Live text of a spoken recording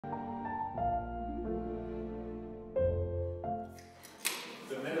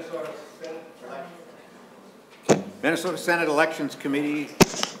Minnesota Senate Elections Committee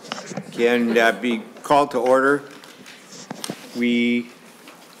can be called to order. We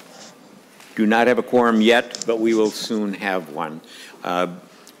do not have a quorum yet, but we will soon have one.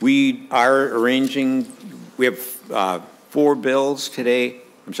 We are arranging, we have 4 bills today,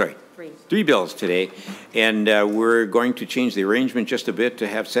 I'm sorry, 3 bills today, and we're going to change the arrangement just a bit to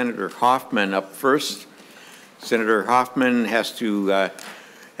have Senator Hoffman up first. Senator Hoffman has to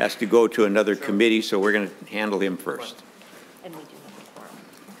go to another committee, so we're going to handle him first. And we do have a quorum.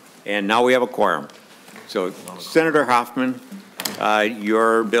 And now we have a quorum. So Senator Hoffman,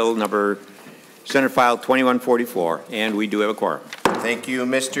 your bill number, Senate File 2144, and we do have a quorum. Thank you,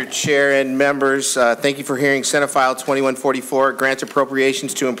 Mr. Chair and members. Thank you for hearing Senate File 2144, grants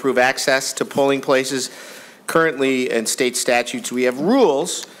appropriations to improve access to polling places. Currently in state statutes, we have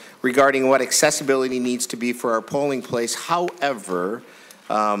rules regarding what accessibility needs to be for our polling place. However,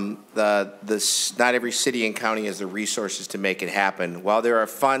 not every city and county has the resources to make it happen. While there are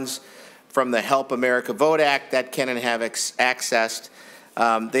funds from the Help America Vote Act that can and have accessed,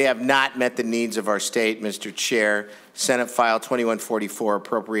 they have not met the needs of our state, Mr. Chair. Senate File 2144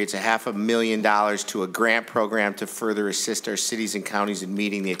 appropriates $500,000 to a grant program to further assist our cities and counties in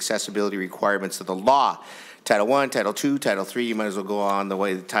meeting the accessibility requirements of the law. Title I, Title II, Title III, you might as well go on the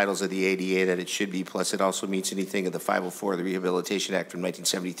way the titles of the ADA that it should be, plus it also meets anything of the 504, the Rehabilitation Act from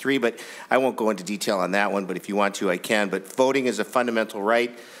 1973, but I won't go into detail on that one, but if you want to, I can. But voting is a fundamental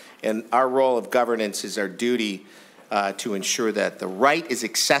right, and our role of governance is our duty to ensure that the right is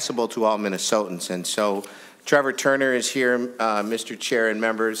accessible to all Minnesotans. And so Trevor Turner is here, Mr. Chair and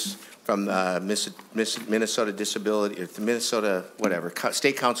members from the Minnesota Disability, or the Minnesota, whatever,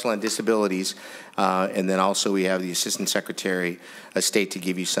 State Council on Disabilities. And then also we have the Assistant Secretary of State to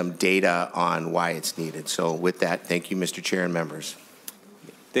give you some data on why it's needed. So with that, thank you, Mr. Chair and members.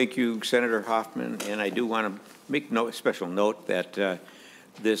 Thank you, Senator Hoffman. And I do want to make a special note that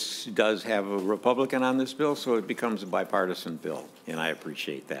this does have a Republican on this bill, so it becomes a bipartisan bill, and I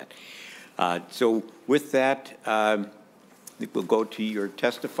appreciate that. So with that, I think we'll go to your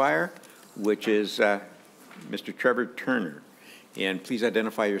testifier, which is Mr. Trevor Turner. And please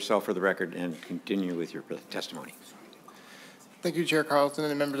identify yourself for the record and continue with your testimony. Thank you, Chair Carlson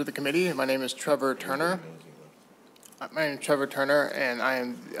and members of the committee. My name is Trevor Turner. And I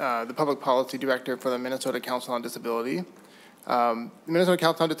am the Public Policy Director for the Minnesota Council on Disability. The Minnesota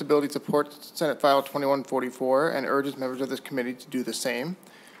Council on Disability supports Senate File 2144 and urges members of this committee to do the same.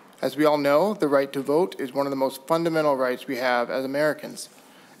 As we all know, the right to vote is one of the most fundamental rights we have as Americans.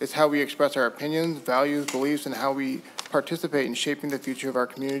 It's how we express our opinions, values, beliefs, and how we participate in shaping the future of our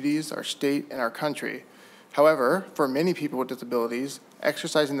communities, our state, and our country. However, for many people with disabilities,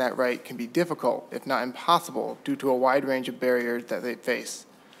 exercising that right can be difficult, if not impossible, due to a wide range of barriers that they face.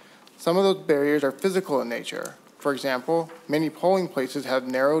 Some of those barriers are physical in nature. For example, many polling places have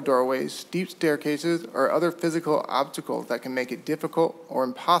narrow doorways, steep staircases, or other physical obstacles that can make it difficult or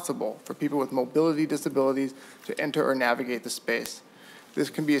impossible for people with mobility disabilities to enter or navigate the space. This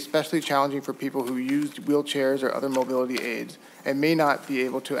can be especially challenging for people who use wheelchairs or other mobility aids and may not be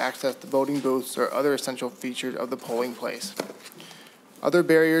able to access the voting booths or other essential features of the polling place. Other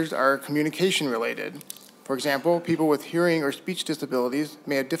barriers are communication related. For example, people with hearing or speech disabilities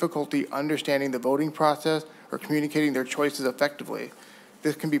may have difficulty understanding the voting process or communicating their choices effectively.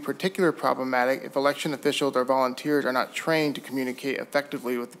 This can be particularly problematic if election officials or volunteers are not trained to communicate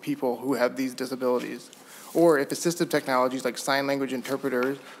effectively with the people who have these disabilities, or if assistive technologies like sign language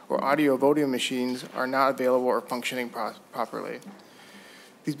interpreters or audio voting machines are not available or functioning properly.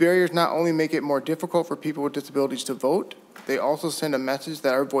 These barriers not only make it more difficult for people with disabilities to vote, they also send a message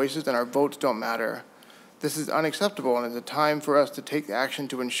that our voices and our votes don't matter. This is unacceptable and is a time for us to take action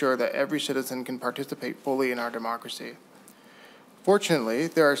to ensure that every citizen can participate fully in our democracy. Fortunately,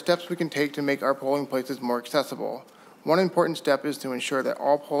 there are steps we can take to make our polling places more accessible. One important step is to ensure that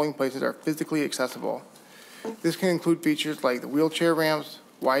all polling places are physically accessible. This can include features like the wheelchair ramps,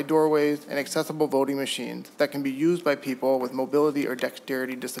 wide doorways, and accessible voting machines that can be used by people with mobility or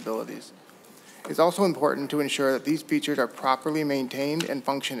dexterity disabilities. It's also important to ensure that these features are properly maintained and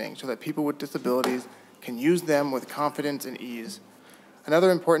functioning so that people with disabilities can use them with confidence and ease. Another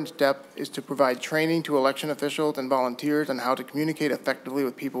important step is to provide training to election officials and volunteers on how to communicate effectively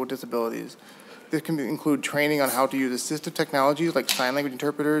with people with disabilities. This can include training on how to use assistive technologies like sign language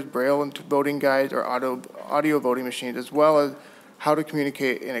interpreters, braille voting guides, or audio voting machines, as well as how to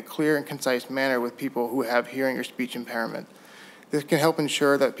communicate in a clear and concise manner with people who have hearing or speech impairment. This can help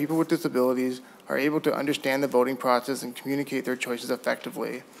ensure that people with disabilities are able to understand the voting process and communicate their choices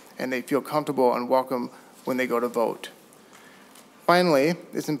effectively, and they feel comfortable and welcome when they go to vote. Finally,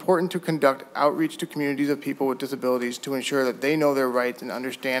 it's important to conduct outreach to communities of people with disabilities to ensure that they know their rights and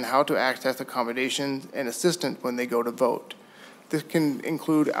understand how to access accommodations and assistance when they go to vote. This can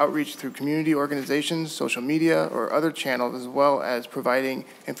include outreach through community organizations, social media, or other channels, as well as providing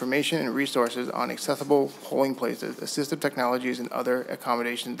information and resources on accessible polling places, assistive technologies, and other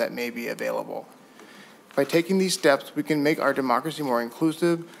accommodations that may be available. By taking these steps, we can make our democracy more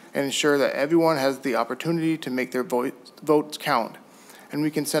inclusive and ensure that everyone has the opportunity to make their votes count. And we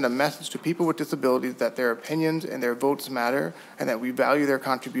can send a message to people with disabilities that their opinions and their votes matter and that we value their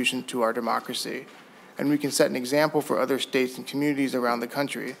contribution to our democracy. And we can set an example for other states and communities around the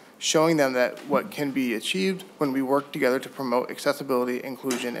country, showing them that what can be achieved when we work together to promote accessibility,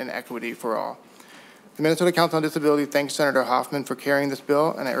 inclusion, and equity for all. The Minnesota Council on Disability thanks Senator Hoffman for carrying this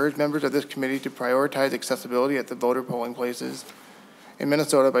bill, and I urge members of this committee to prioritize accessibility at the voter polling places in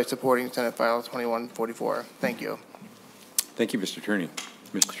Minnesota by supporting Senate File 2144. Thank you. Thank you, Mr. Turney.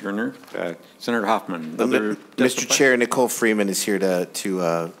 Mr. Turner, Senator Hoffman. Mr. Chair, Nicole Freeman is here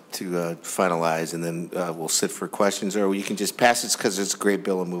to finalize, and then we'll sit for questions, or you can just pass it because it's a great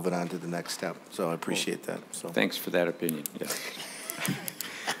bill and move it on to the next step. So I appreciate that. So thanks for that opinion. Yes.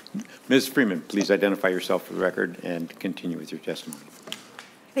 Ms. Freeman, please identify yourself for the record and continue with your testimony.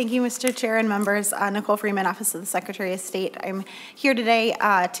 Thank you, Mr. Chair and members. Nicole Freeman, Office of the Secretary of State. I'm here today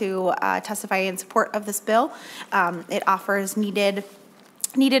to testify in support of this bill. It offers needed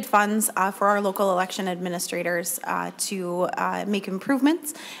funds for our local election administrators to make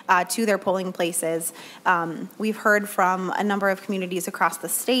improvements to their polling places. We've heard from a number of communities across the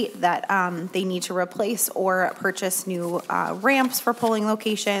state that they need to replace or purchase new ramps for polling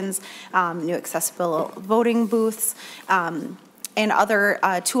locations, new accessible voting booths, and other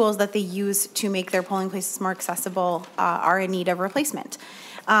tools that they use to make their polling places more accessible are in need of replacement.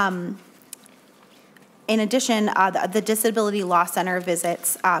 In addition, the Disability Law Center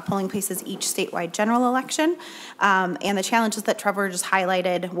visits polling places each statewide general election, and the challenges that Trevor just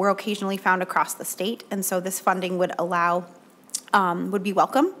highlighted were occasionally found across the state, and so this funding would allow would be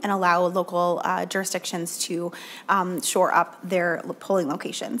welcome and allow local jurisdictions to shore up their polling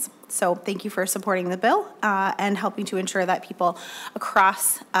locations. So thank you for supporting the bill and helping to ensure that people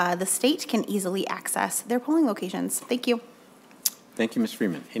across the state can easily access their polling locations. Thank you. Thank you, Ms.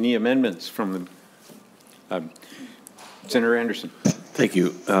 Freeman. Any amendments from the Senator Anderson? Thank you,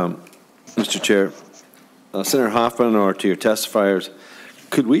 Mr. Chair. Senator Hoffman, or to your testifiers,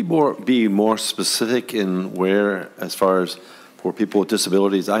 could we be more specific in where, as far as for people with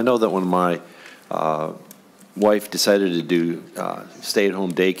disabilities? I know that when my wife decided to do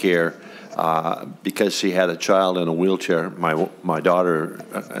stay-at-home daycare because she had a child in a wheelchair, my daughter,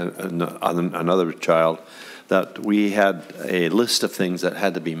 another child, that we had a list of things that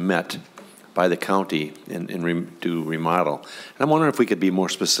had to be met by the county to remodel. And I'm wondering if we could be more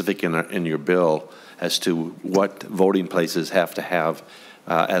specific in your bill as to what voting places have to have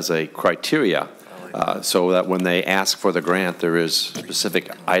as a criteria, so that when they ask for the grant, there is specific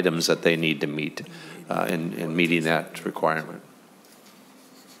items that they need to meet in meeting that requirement.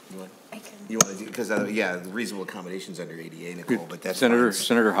 You want to do, because yeah, reasonable accommodations under ADA, Nicole, but that's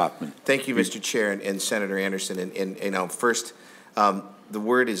Senator Hoffman. Thank you, Mr. Chair, and Senator Anderson. And first, the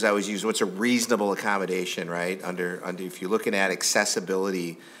word is always used, what's a reasonable accommodation, right? Under if you're looking at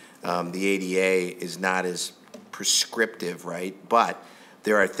accessibility, the ADA is not as prescriptive, right? But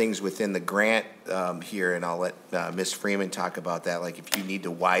there are things within the grant here, and I'll let Ms. Freeman talk about that. Like if you need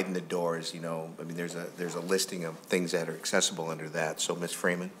to widen the doors, you know, I mean, there's a listing of things that are accessible under that. So, Ms.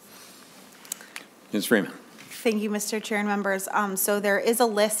 Freeman. Ms. Freeman. Thank you, Mr. Chair and members. So there is a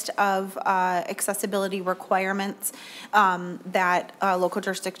list of accessibility requirements that local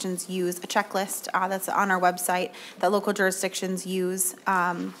jurisdictions use, a checklist that's on our website that local jurisdictions use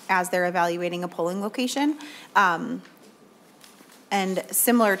as they're evaluating a polling location. And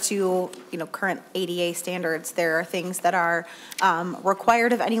similar to current ADA standards, there are things that are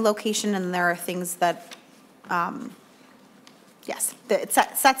required of any location, and there are things that yes, it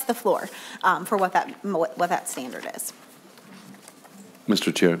sets the floor for what that standard is.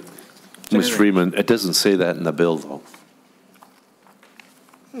 Mr. Chair, Ms. Freeman, it doesn't say that in the bill, though.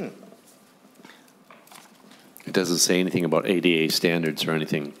 It doesn't say anything about ADA standards or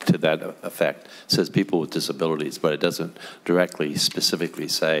anything to that effect. It says people with disabilities, but it doesn't directly, specifically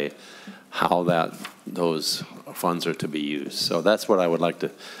say how those funds are to be used. So that's what I would like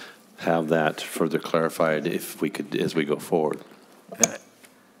to have that further clarified, if we could, as we go forward.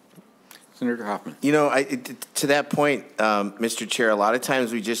 Senator Hoffman. You know, to that point, Mr. Chair, a lot of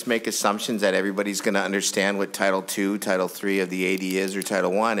times we just make assumptions that everybody's going to understand what Title II, Title III of the AD is, or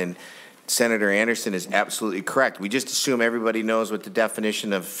Title I, and Senator Anderson is absolutely correct. We just assume everybody knows what the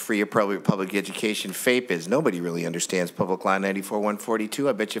definition of free appropriate public education, FAPE, is. Nobody really understands Public Law 94-142.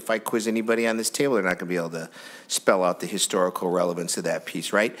 I bet you if I quiz anybody on this table, they're not going to be able to spell out the historical relevance of that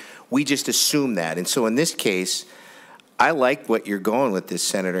piece, right? We just assume that. And so in this case, I like what you're going with this,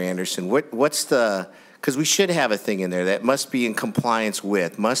 Senator Anderson. What's the, because we should have a thing in there that must be in compliance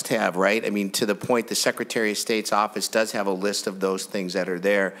with, must have, right? I mean, to the point, the Secretary of State's office does have a list of those things that are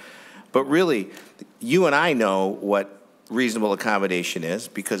there. But really, you and I know what reasonable accommodation is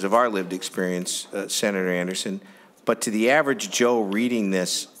because of our lived experience, Senator Anderson. But to the average Joe reading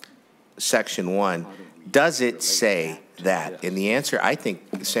this Section 1, does it say that? And the answer, I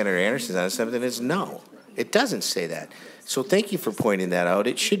think, Senator Anderson's on something is no. It doesn't say that. So thank you for pointing that out.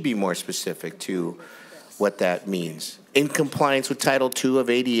 It should be more specific to what that means. In compliance with Title II of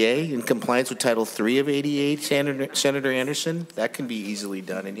ADA, in compliance with Title III of ADA, Senator Anderson, that can be easily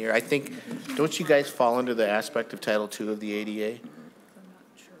done in here. I think, don't you guys fall under the aspect of Title II of the ADA?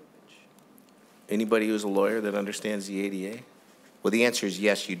 Anybody who's a lawyer that understands the ADA? Well, the answer is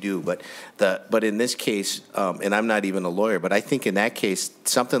yes, you do. But in this case, and I'm not even a lawyer, but I think in that case,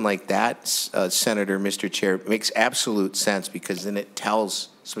 something like that, Senator, Mr. Chair, makes absolute sense because then it tells,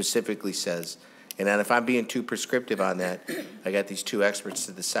 specifically says, and then if I'm being too prescriptive on that, I got these two experts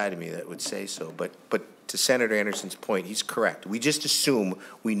to the side of me that would say so. But to Senator Anderson's point, he's correct. We just assume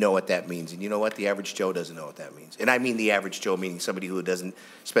we know what that means. And you know what? The average Joe doesn't know what that means. And I mean the average Joe, meaning somebody who doesn't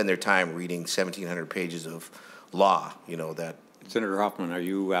spend their time reading 1,700 pages of law, you know, that. Senator Hoffman, are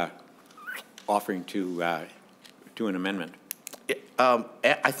you offering to an amendment?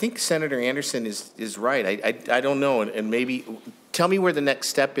 I think Senator Anderson is right. I don't know, and maybe tell me where the next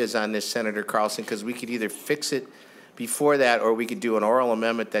step is on this, Senator Carlson, because we could either fix it before that or we could do an oral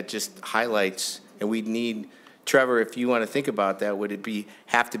amendment that just highlights, and we'd need, Trevor, if you want to think about that, would it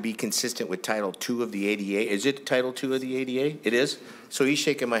have to be consistent with Title II of the ADA? Is it Title II of the ADA? It is? So he's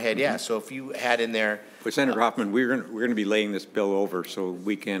shaking my head, yeah. So if you had in there. But Senator Hoffman, we're going to be laying this bill over so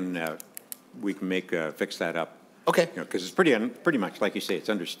we can fix that up. Okay. Because it's pretty much, like you say, it's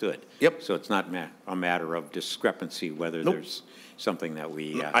understood. Yep. So it's not a matter of discrepancy whether there's something that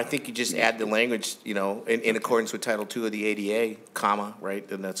we. I think you just add the language, you know, in accordance with Title II of the ADA, comma, right?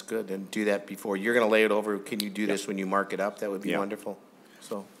 Then that's good. And do that before. You're going to lay it over. Can you do this when you mark it up? That would be wonderful.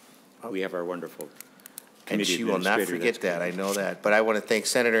 So. We have our wonderful. And she will not forget that. I know that. But I want to thank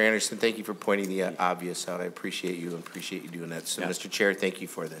Senator Anderson. Thank you for pointing the obvious out. I appreciate you and appreciate you doing that. So, Mr. Chair, thank you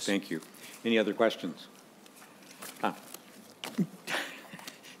for this. Thank you. Any other questions?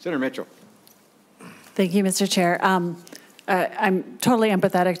 Senator Mitchell. Thank you, Mr. Chair. I'm totally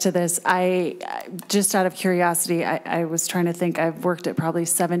empathetic to this. Just out of curiosity, I was trying to think. I've worked at probably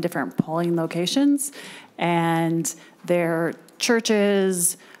 7 different polling locations, and they're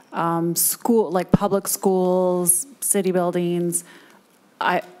churches, like public schools, city buildings.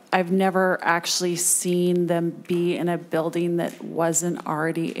 I've never actually seen them be in a building that wasn't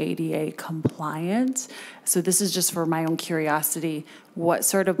already ADA compliant. So this is just for my own curiosity. What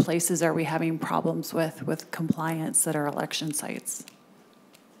sort of places are we having problems with compliance that are election sites?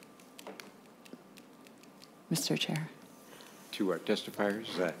 Mr. Chair. To our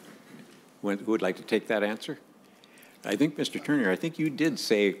testifiers, who would like to take that answer? I think, Mr. Turner, I think you did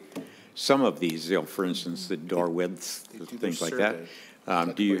say some of these, you know, for instance, the door widths, things like that.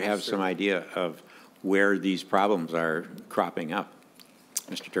 Do you have some idea of where these problems are cropping up?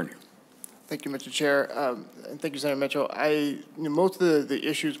 Mr. Turner. Thank you, Mr. Chair. And thank you, Senator Mitchell. Most of the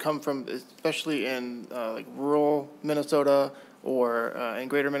issues come from, especially in like rural Minnesota or in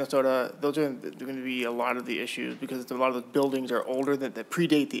greater Minnesota, those are going to be a lot of the issues because a lot of the buildings are older that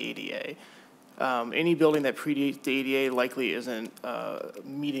predate the ADA. Any building that predates the ADA likely isn't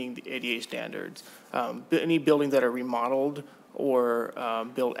meeting the ADA standards. Any buildings that are remodeled or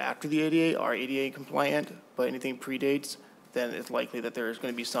built after the ADA are ADA compliant, but anything predates, then it's likely that there's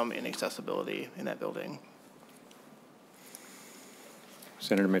going to be some inaccessibility in that building.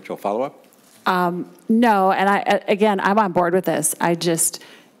 Senator Mitchell, follow up? No, and again, I'm on board with this. I just,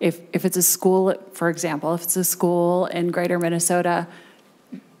 if it's a school, for example, if it's a school in greater Minnesota,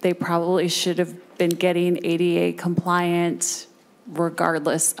 they probably should have been getting ADA compliant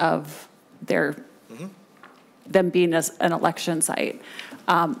regardless of them being an election site.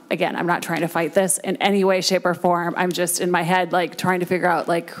 Again, I'm not trying to fight this in any way, shape, or form. I'm just in my head, like, trying to figure out,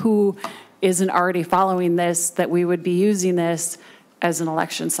 like, who isn't already following this, that we would be using this as an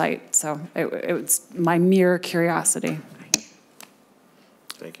election site. So it's my mere curiosity.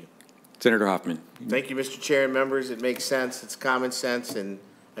 Thank you. Senator Hoffman. Thank you, Mr. Chair and members. It makes sense. It's common sense, and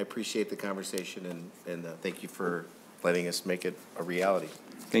I appreciate the conversation, and thank you for letting us make it a reality.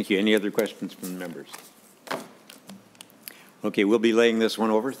 Thank you. Any other questions from the members? Okay, we'll be laying this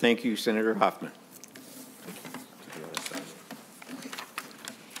one over. Thank you, Senator Hoffman.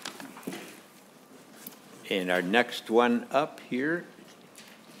 And our next one up here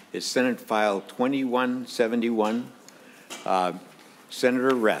is Senate File 2171,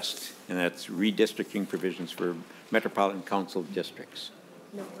 Senator Rest, and that's redistricting provisions for Metropolitan Council districts.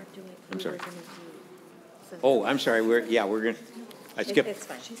 No, we're doing. I'm sorry. We were gonna do- Oh, I'm sorry. We're going to, I skipped. It's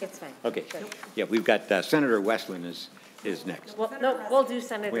fine, it's fine. Okay. Good. Yeah, we've got Senator Westlin is next. Well, no, we'll do Wait a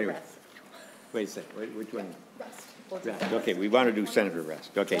Senator minute. Rest. Wait a second. Which one? We'll do Rest. Okay, we want to do Senator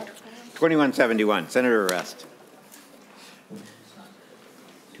Rest. Okay. 2171, Senator Rest.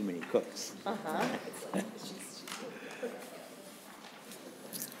 Too many cooks.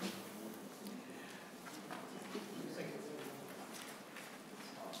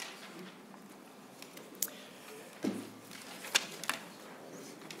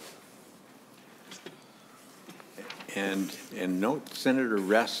 And note, Senator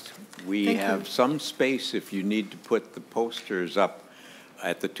Rest, we have some space if you need to put the posters up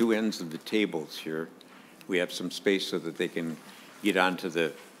at the two ends of the tables here. We have some space so that they can get onto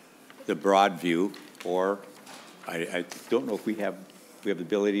the broad view, or I don't know if we have the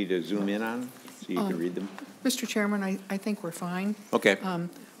ability to zoom in on them so you can read them. Mr. Chairman, I think we're fine. Okay.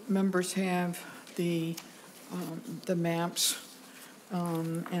 Members have the maps,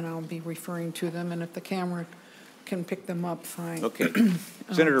 and I'll be referring to them, and if the camera can pick them up, fine. Okay.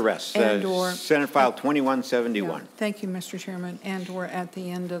 Senator Rest, and/or- Senate File 2171. Yeah, thank you, Mr. Chairman. And/or at the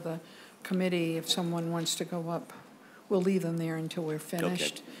end of the committee, if someone wants to go up, we'll leave them there until we're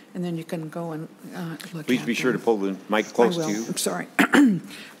finished, and then you can go and look at Please be sure to them. pull the mic close I will. to you. I'm sorry.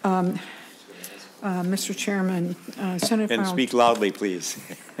 Mr. Chairman, Senate And File... speak loudly, please.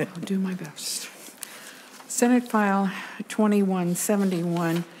 I'll do my best. Senate File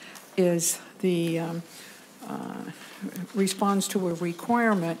 2171 is the responds to a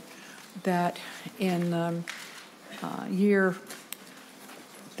requirement that in year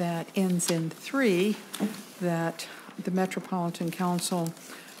that ends in 3, that the Metropolitan Council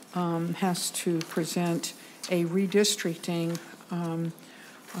has to present a redistricting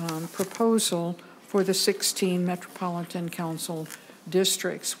proposal for the 16 Metropolitan Council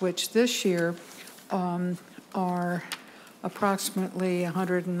districts, which this year are approximately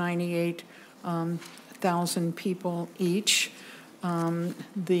 198,000 people each.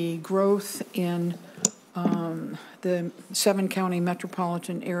 The growth in the 7-county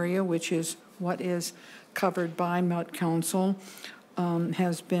metropolitan area, which is what is covered by Met Council,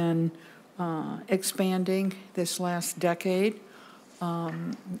 has been expanding this last decade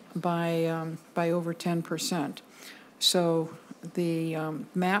by over 10%. So the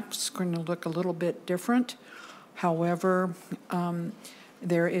map's going to look a little bit different. However,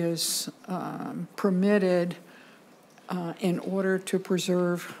 there is permitted in order to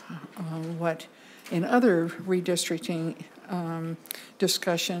preserve what in other redistricting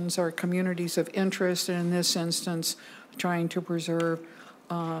discussions are communities of interest, and in this instance, trying to preserve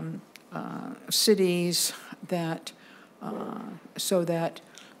cities that, so that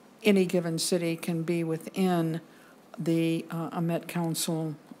any given city can be within the Met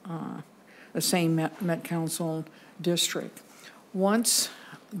Council, the same Met Council district. Once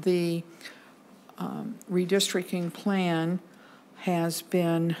the redistricting plan has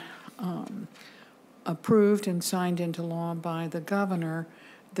been approved and signed into law by the governor,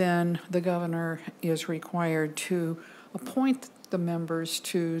 then the governor is required to appoint the members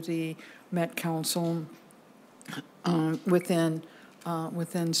to the Met Council within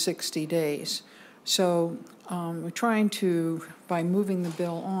 60 days. So we're trying to, by moving the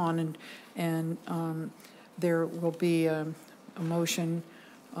bill on, and there will be a motion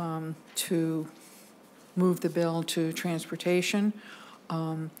to move the bill to transportation.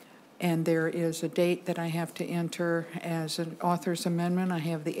 And there is a date that I have to enter as an author's amendment. I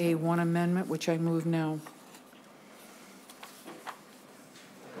have the A1 amendment, which I move now.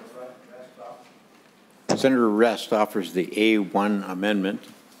 Senator Rest offers the A1 amendment,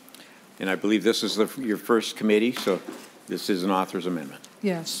 and I believe this is your first committee, so this is an author's amendment.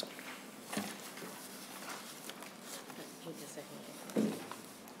 Yes.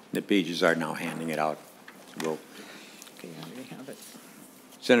 The pages are now handing it out. We'll Okay, I already have it.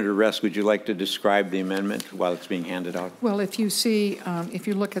 Senator Rest, would you like to describe the amendment while it's being handed out? Well, if you see, if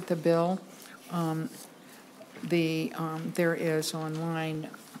you look at the bill, there is on line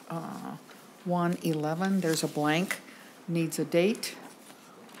 111, there's a blank, needs a date,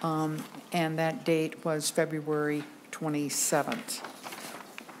 and that date was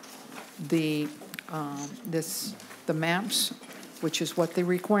The the maps, which is what the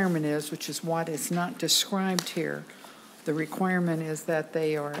requirement is, which is what is not described here. The requirement is that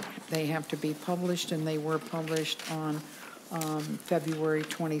they have to be published, and they were published on February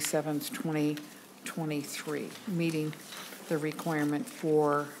 27th, 2023, meeting the requirement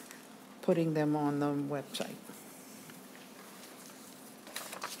for putting them on the website.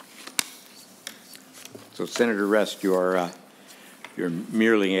 So Senator Rest, you're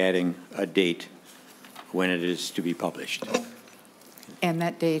merely adding a date when it is to be published. And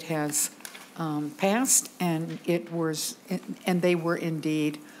that date has passed, and they were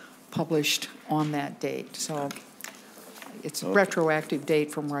indeed published on that date. So it's a retroactive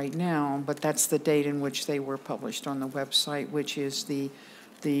date from right now, but that's the date in which they were published on the website, which is the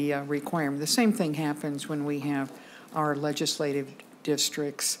requirement. The same thing happens when we have our legislative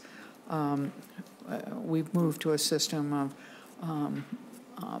districts. We've moved to a system of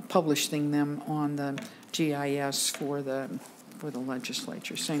publishing them on the GIS for the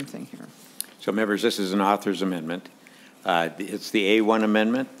legislature. Same thing here. So members, this is an author's amendment. It's the A1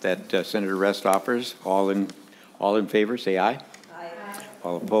 amendment that Senator Rest offers. All in favor, say aye. Aye.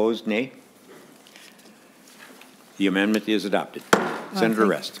 All opposed, nay. The amendment is adopted. Senator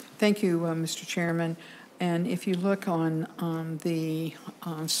Rest. Thank you, Mr. Chairman. And if you look on the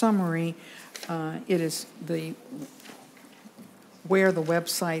summary, it is where the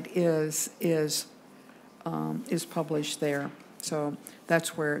website is published there. So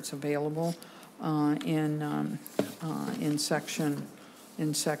that's where it's available in section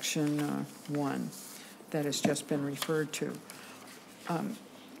 1 that has just been referred to.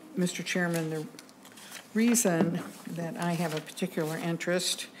 Mr. Chairman, the reason that I have a particular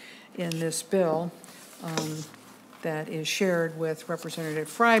interest in this bill that is shared with Representative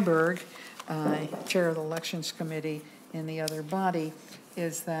Freiberg, Chair of the Elections Committee in the other body,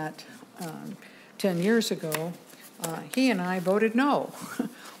 is that 10 years ago, he and I voted no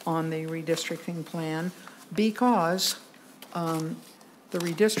on the redistricting plan because the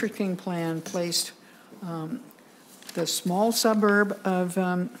redistricting plan placed the small suburb of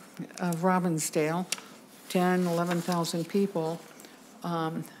Robbinsdale, 10, 11,000 people,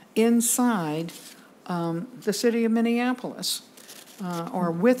 inside the city of Minneapolis,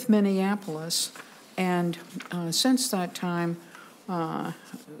 or with Minneapolis. And since that time,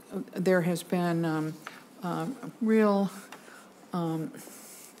 there has been real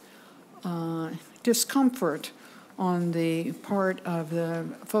discomfort on the part of the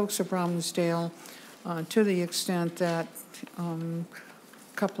folks of Robbinsdale, to the extent that a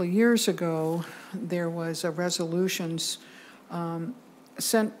couple of years ago there was a resolution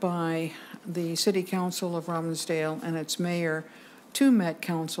sent by the City Council of Robbinsdale and its mayor to Met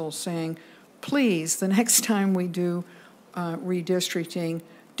Council saying, please, the next time we do redistricting,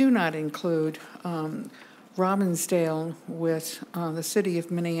 do not include Robbinsdale with the city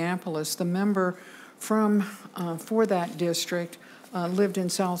of Minneapolis. The member for that district lived in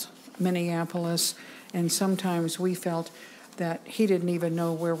South Minneapolis, and sometimes we felt that he didn't even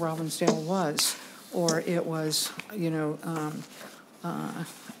know where Robbinsdale was, or it was,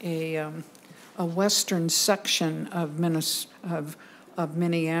 a western section of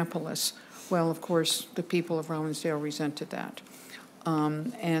Minneapolis. Well, of course, the people of Robbinsdale resented that.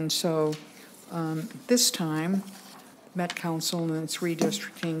 And so this time, Met Council and its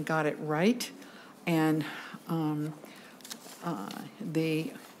redistricting got it right, and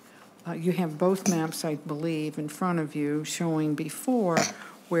you have both maps, I believe, in front of you showing before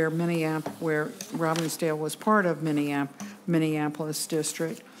where Robbinsdale was part of Minneapolis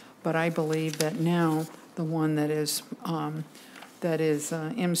district, but I believe that now the one that is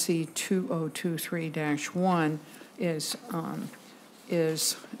MC 2023-1 is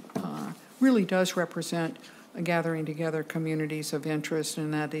really does represent a gathering together communities of interest,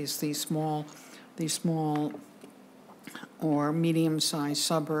 and that is these small or medium-sized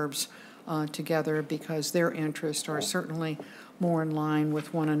suburbs together, because their interests are certainly more in line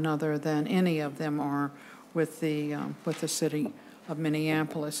with one another than any of them are with the city of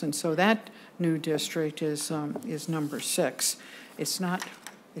Minneapolis. And so that new district is number 6. It's not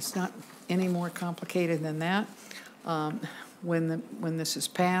any more complicated than that. When this is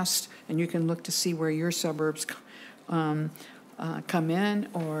passed, and you can look to see where your suburbs come in,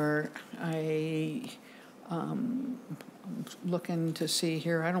 or looking to see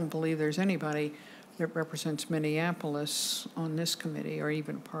here, I don't believe there's anybody that represents Minneapolis on this committee or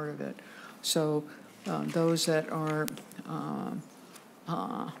even part of it. So those that are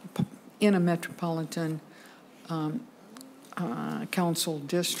in a Metropolitan Council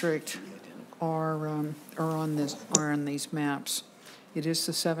district are on these maps. It is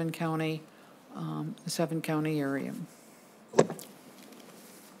the 7-county the seven-county area.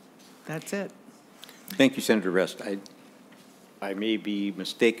 That's it. Thank you, Senator Rest. I may be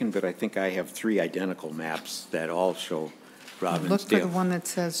mistaken, but I think I have 3 identical maps that all show Robbinsdale. Look for the one that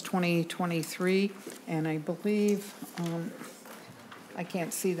says 2023, and I believe, I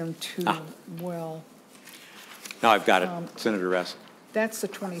can't see them too well. Now I've got it, Senator Rest. That's the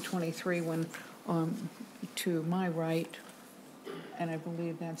 2023 one to my right, and I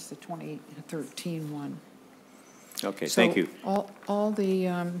believe that's the 2013 one. Okay, thank you. All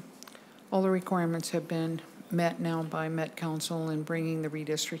the requirements have been met now by Met Council in bringing the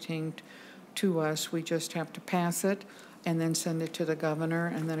redistricting to us. We just have to pass it and then send it to the governor.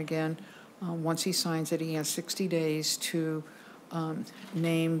 And then again, once he signs it, he has 60 days to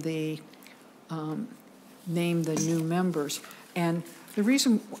name the new members. And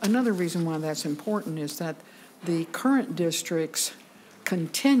another reason why that's important is that the current districts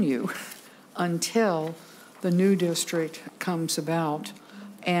continue until the new district comes about,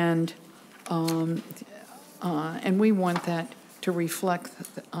 and we want that to reflect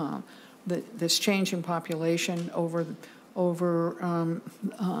this change in population over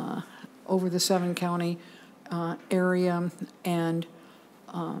the seven-county area, and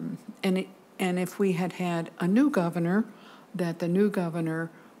if we had a new governor, that the new governor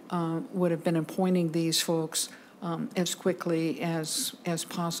would have been appointing these folks as quickly as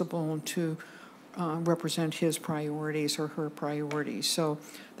possible to represent his priorities or her priorities. So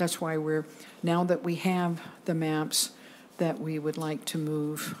that's why now that we have the maps, that we would like to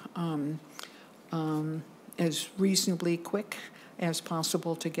move as reasonably quick as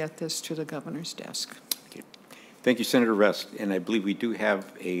possible to get this to the governor's desk. Okay. Thank you, Senator Rest. And I believe we do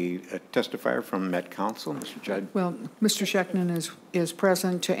have a testifier from Met Council, Mr. Judd. Well, Mr. Scheckman is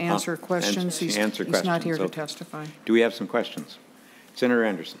present to answer questions. He's not here to testify. Do we have some questions? Senator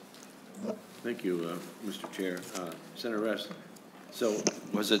Anderson. Thank you, Mr. Chair. Senator Rest, so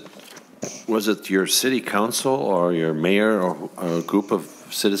was it your city council or your mayor or a group of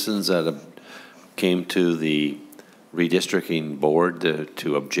citizens that came to the redistricting board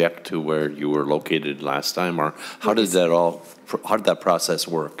to object to where you were located last time, or how did that process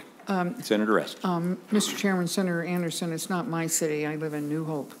work? Senator Rest. Mr. Chairman, Senator Anderson, it's not my city. I live in New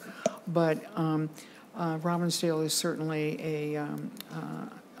Hope, but Robbinsdale is certainly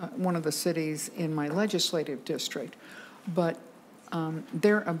one of the cities in my legislative district, but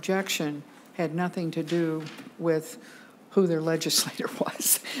their objection had nothing to do with who their legislator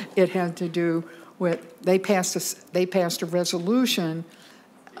was. It had to do with they passed a resolution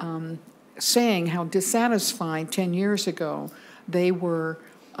saying how dissatisfied 10 years ago they were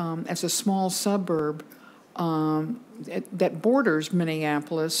as a small suburb that borders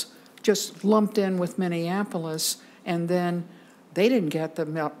Minneapolis, just lumped in with Minneapolis, and then they didn't get the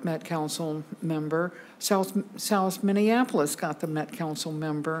Met Council member. South Minneapolis got the Met Council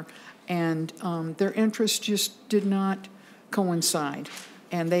member, and their interests just did not coincide.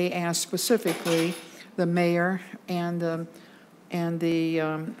 And they asked specifically the mayor and the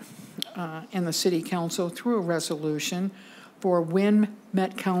city council through a resolution for when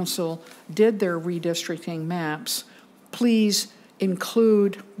Met Council did their redistricting maps, please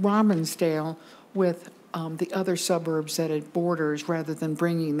include Robbinsdale with the other suburbs that it borders, rather than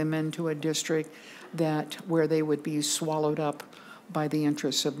bringing them into a district where they would be swallowed up by the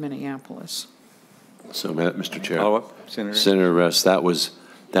interests of Minneapolis. So, Mr. Chair, Follow-up, Senator? Senator Rest,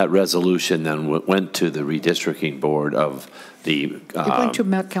 that resolution then went to the redistricting board of the. It went to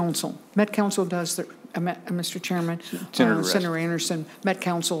Met Council. Met Council does the. Mr. Chairman, Senator Anderson, Met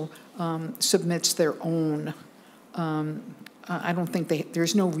Council submits their own. I don't think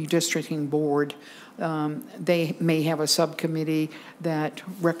there's no redistricting board. They may have a subcommittee that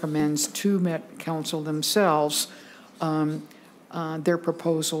recommends to Met Council themselves their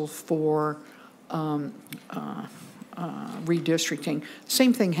proposal for redistricting.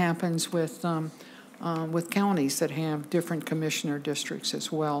 Same thing happens with counties that have different commissioner districts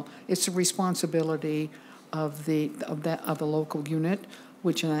as well. It's a responsibility of the local unit,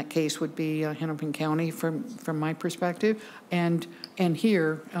 which in that case would be Hennepin County from my perspective, and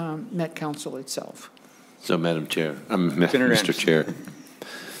here Met Council itself. So, Madam Chair, Mr. Chair,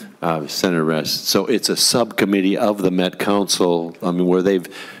 Senator Rest. So it's a subcommittee of the Met Council. I mean, where they've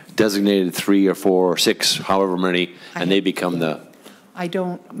designated 3 or 4 or 6, however many, and they become the. I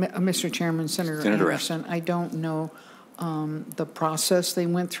don't, Mr. Chairman, Senator Anderson, I don't know the process they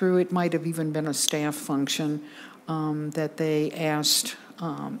went through. It might have even been a staff function that they asked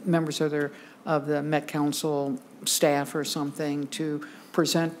members of the Met Council staff or something to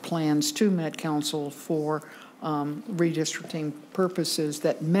present plans to Met Council for redistricting purposes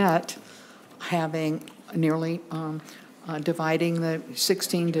that met having nearly dividing the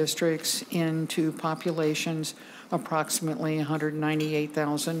 16 districts into populations approximately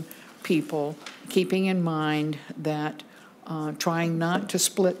 198,000 people, keeping in mind that trying not to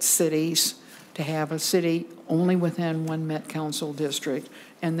split cities, to have a city only within one Met Council district,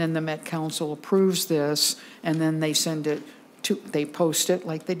 and then the Met Council approves this, and then they send it to, they post it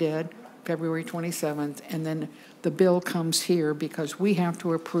like they did February 27th, and then the bill comes here because we have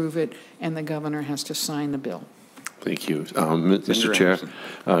to approve it, and the governor has to sign the bill. Thank you. Mr. Chair,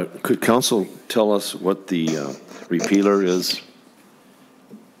 could council tell us what the repealer is?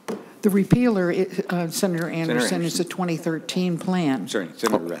 The repealer, Senator Anderson, is a 2013 plan. Sorry,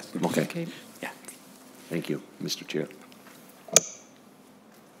 Senator Rest. Okay. Yeah. Thank you, Mr. Chair.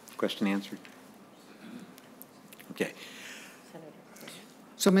 Question answered? Okay.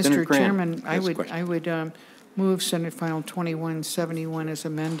 So, Senator Mr. Graham Chairman, has a question. I would move Senate File 2171 as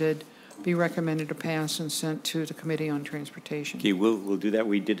amended, be recommended to pass and sent to the Committee on Transportation. Okay, we'll do that.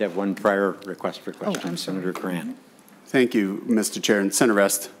 We did have one prior request for question. I'm sorry. Senator Grant. Thank you, Mr. Chair. And Senator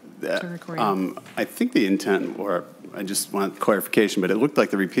Rest, Senator Correa. I think the intent, or I just want clarification, but it looked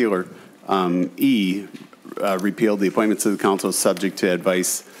like the repealer, E, repealed the appointments of the council subject to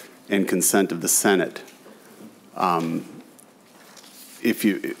advice and consent of the Senate. If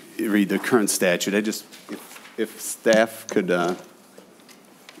you read the current statute, if staff could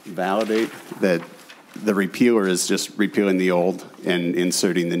validate that the repealer is just repealing the old and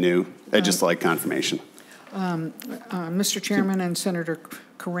inserting the new, I'd just like confirmation. Mr. Chairman and Senator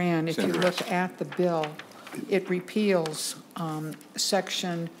Corran, if you look at the bill, it repeals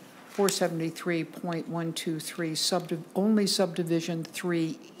section 473.123, only subdivision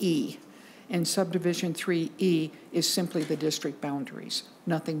 3E. And subdivision 3E is simply the district boundaries,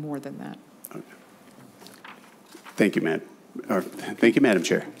 nothing more than that. Okay. Thank you, Thank you, Madam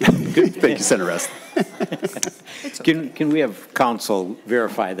Chair. Thank you, Senator Rest. Can we have council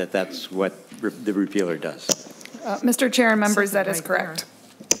verify that that's what the repealer does? Mr. Chair and members, that is Right correct.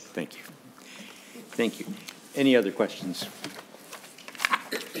 Thank you. Thank you. Any other questions?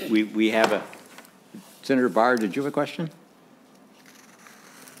 We have a, Senator Barr, did you have a question?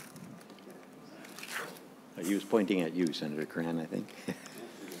 He was pointing at you, Senator Cran, I think.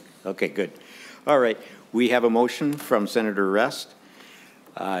 Okay, good. All right. We have a motion from Senator Rest.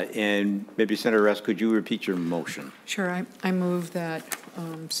 And maybe, Senator Rest, could you repeat your motion? Sure. I move that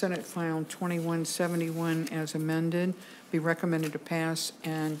Senate File 2171 as amended be recommended to pass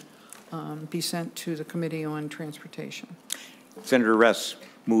and be sent to the Committee on Transportation. Senator Rest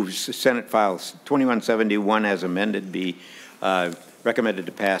moves Senate File 2171 as amended be recommended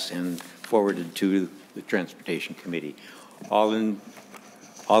to pass and forwarded to the Transportation Committee. All in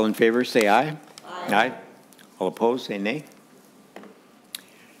favor, say aye. Aye. Aye. All opposed, say nay.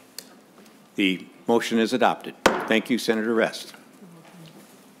 The motion is adopted. Thank you, Senator Rest.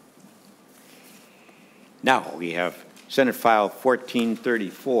 Now we have Senate File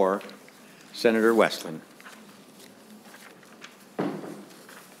 1434, Senator Westlin.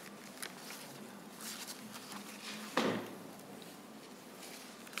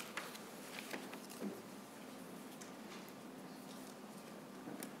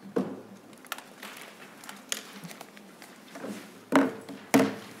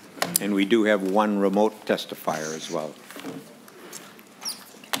 And we do have one remote testifier as well.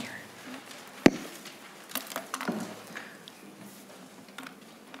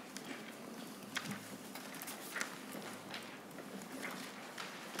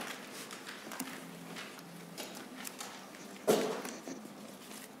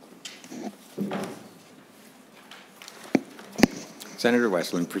 Senator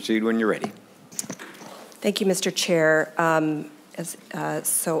Westlin, proceed when you're ready. Thank you, Mr. Chair.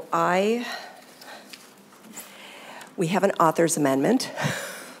 We have an author's amendment,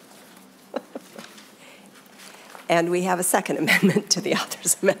 and we have a second amendment to the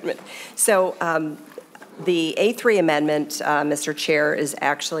author's amendment. So the A3 amendment, Mr. Chair, is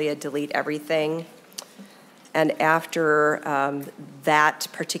actually a delete everything. And after that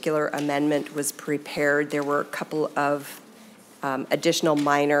particular amendment was prepared, there were a couple of additional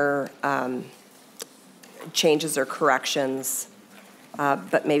minor changes or corrections.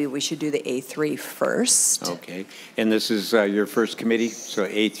 But maybe we should do the A3 first. Okay. And this is your first committee, so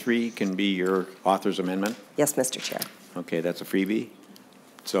A3 can be your author's amendment? Yes, Mr. Chair. Okay, that's a freebie.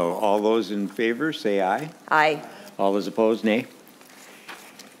 So all those in favor, say aye. Aye. All those opposed, nay.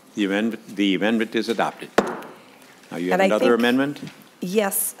 The amendment is adopted. Now you have another amendment?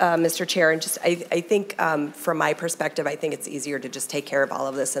 Yes, Mr. Chair, and just I think from my perspective, I think it's easier to just take care of all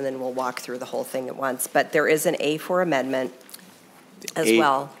of this and then we'll walk through the whole thing at once. But there is an A4 amendment as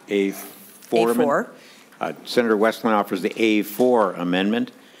well. A4 A4. A4. Senator Westlin offers the A4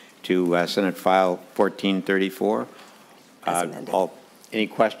 amendment to Senate File 1434. As amended. Any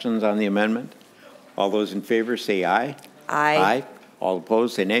questions on the amendment? All those in favor say aye. Aye. Aye. All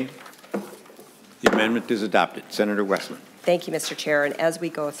opposed say nay. The amendment is adopted. Senator Westlin. Thank you, Mr. Chair. And as we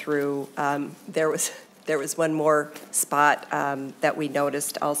go through, there was one more spot that we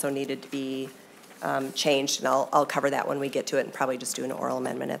noticed also needed to be changed, and I'll cover that when we get to it and probably just do an oral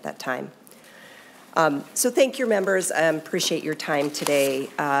amendment at that time. So thank you, members. I appreciate your time today.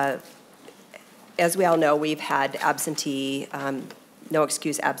 As we all know, we've had absentee, no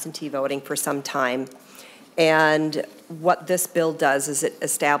excuse absentee voting for some time. And what this bill does is it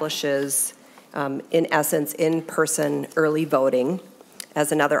establishes, in essence, in-person early voting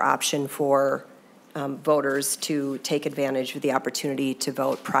as another option for voters to take advantage of the opportunity to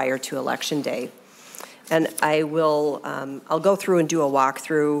vote prior to Election Day. And I will, I'll go through and do a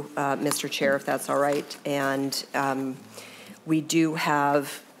walkthrough, Mr. Chair, if that's all right. And we do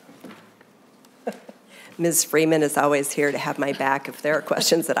have, Ms. Freeman is always here to have my back if there are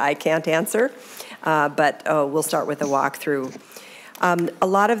questions that I can't answer. But we'll start with a walkthrough. A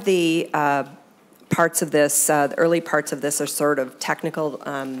lot of the parts of this, the early parts of this are sort of technical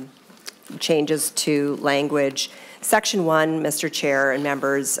changes to language. Section 1, Mr. Chair and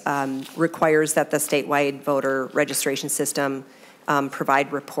members, requires that the statewide voter registration system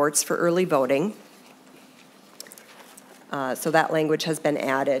provide reports for early voting. So that language has been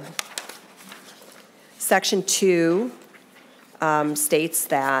added. Section 2 states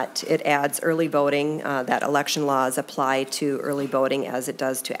that it adds early voting, that election laws apply to early voting as it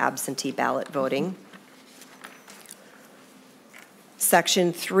does to absentee ballot voting.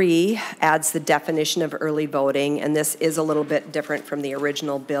 Section 3 adds the definition of early voting, and this is a little bit different from the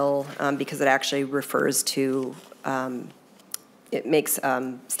original bill because it actually refers to, it makes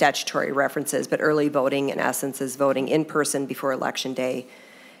statutory references, but early voting in essence is voting in person before Election Day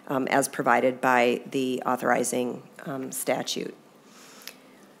as provided by the authorizing statute.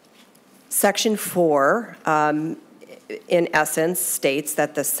 Section 4, in essence, states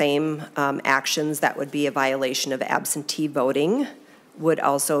that the same actions that would be a violation of absentee voting would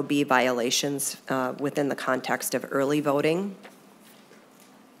also be violations within the context of early voting.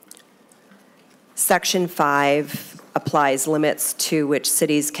 Section 5 applies limits to which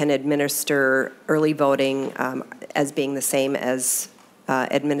cities can administer early voting as being the same as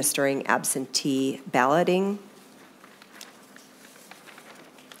administering absentee balloting.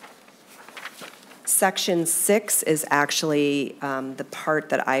 Section 6 is actually the part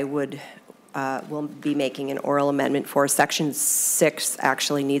that I will be making an oral amendment for. Section 6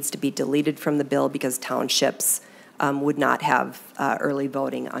 actually needs to be deleted from the bill because townships would not have early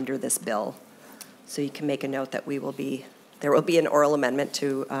voting under this bill. So you can make a note that there will be an oral amendment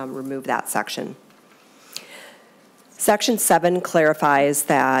to remove that section. Section 7 clarifies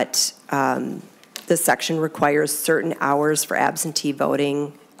that this section requires certain hours for absentee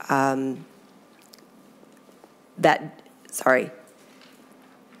voting.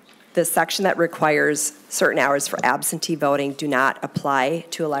 The section that requires certain hours for absentee voting do not apply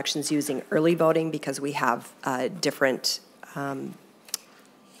to elections using early voting because we have different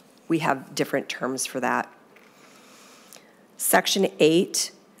terms for that. Section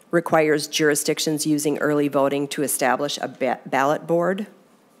 8 requires jurisdictions using early voting to establish a ballot board.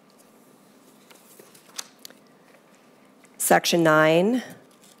 Section 9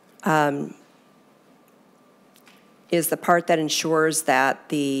 is the part that ensures that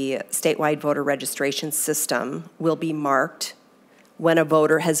the statewide voter registration system will be marked when a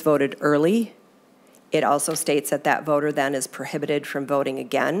voter has voted early. It also states that that voter then is prohibited from voting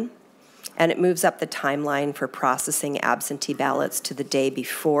again, and it moves up the timeline for processing absentee ballots to the day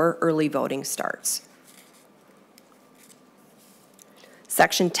before early voting starts.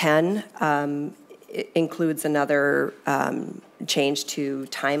 Section 10 includes another change to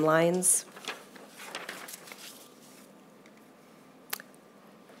timelines.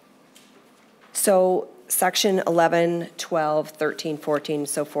 So section 11, 12, 13, 14,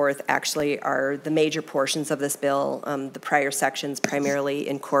 so forth actually are the major portions of this bill. The prior sections primarily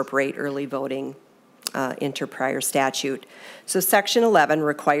incorporate early voting into prior statute. So section 11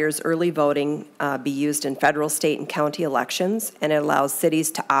 requires early voting be used in federal, state, and county elections, and it allows cities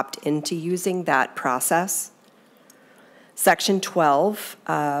to opt into using that process. Section 12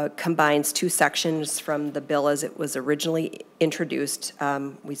 combines two sections from the bill as it was originally introduced.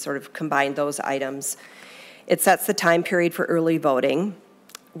 We sort of combined those items. It sets the time period for early voting.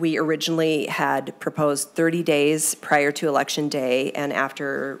 We originally had proposed 30 days prior to Election Day, and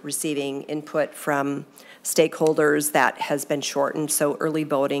after receiving input from stakeholders that has been shortened. So early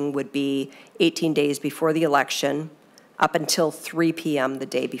voting would be 18 days before the election up until 3 p.m. the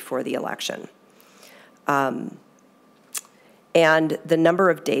day before the election. And the number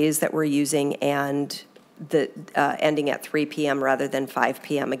of days that we're using and the ending at 3 p.m. rather than 5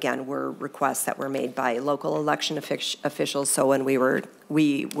 p.m. again were requests that were made by local election officials. So when we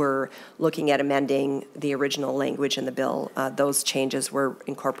were looking at amending the original language in the bill, those changes were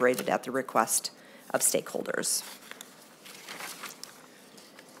incorporated at the request of stakeholders.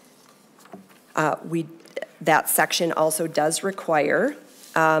 That section also does require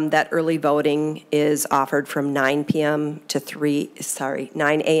that early voting is offered from 9 a.m. to 3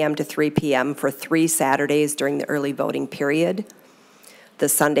 p.m. for 3 Saturdays during the early voting period, the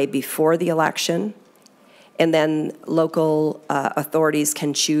Sunday before the election, and then local authorities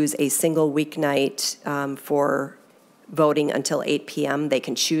can choose a single weeknight for voting until 8 p.m. They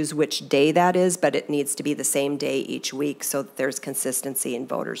can choose which day that is, but it needs to be the same day each week so that there's consistency and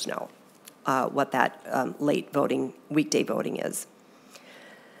voters know what that late voting, weekday voting is.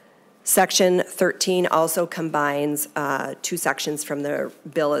 Section 13 also combines 2 sections from the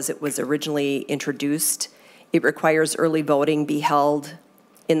bill as it was originally introduced. It requires early voting be held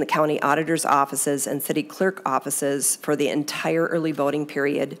in the county auditor's offices and city clerk offices for the entire early voting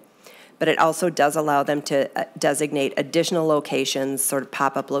period, but it also does allow them to designate additional locations, sort of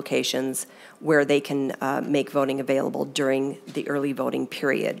pop-up locations, where they can make voting available during the early voting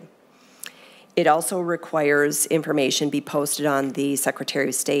period. It also requires information be posted on the Secretary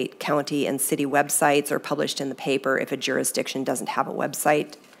of State, county, and city websites or published in the paper if a jurisdiction doesn't have a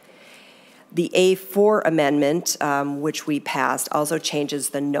website. The A4 amendment, which we passed, also changes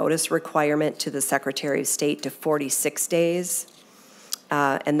the notice requirement to the Secretary of State to 46 days.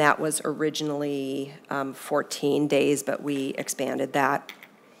 And that was originally 14 days, but we expanded that.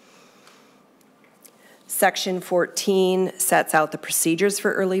 Section 14 sets out the procedures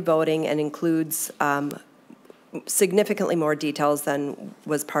for early voting and includes significantly more details than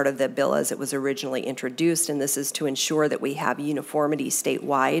was part of the bill as it was originally introduced, and this is to ensure that we have uniformity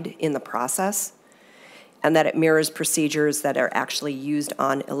statewide in the process and that it mirrors procedures that are actually used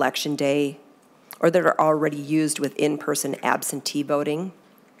on election day or that are already used with in-person absentee voting.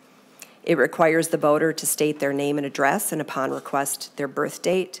 It requires the voter to state their name and address and upon request their birth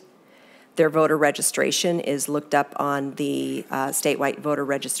date. Their voter registration is looked up on the statewide voter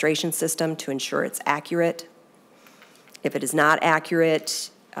registration system to ensure it's accurate. If it is not accurate,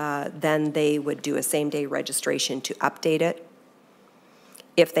 then they would do a same-day registration to update it.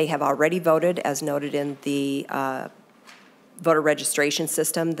 If they have already voted, as noted in the voter registration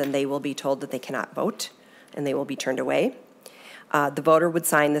system, then they will be told that they cannot vote and they will be turned away. The voter would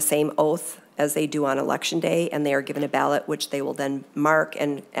sign the same oath as they do on election day, and they are given a ballot which they will then mark,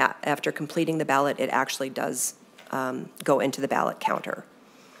 and after completing the ballot, it actually does go into the ballot counter.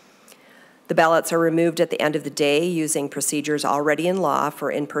 The ballots are removed at the end of the day using procedures already in law for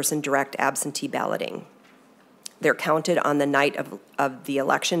in-person direct absentee balloting. They're counted on the night of the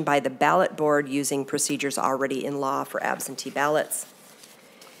election by the ballot board using procedures already in law for absentee ballots.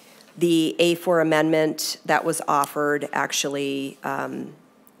 The A4 amendment that was offered actually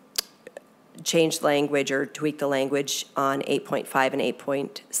changed language or tweaked the language on 8.5 and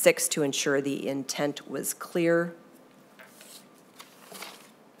 8.6 to ensure the intent was clear.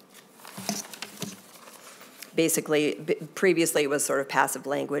 Basically, previously it was sort of passive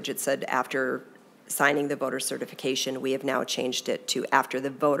language. It said after signing the voter certification. We have now changed it to after the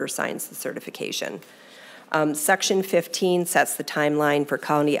voter signs the certification. Section 15 sets the timeline for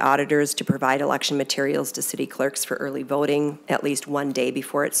county auditors to provide election materials to city clerks for early voting at least 1 day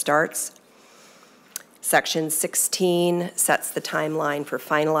before it starts. Section 16 sets the timeline for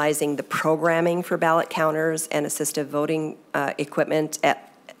finalizing the programming for ballot counters and assistive voting equipment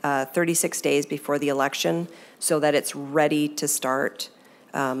at 36 days before the election so that it's ready to start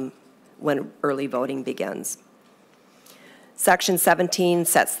when early voting begins. Section 17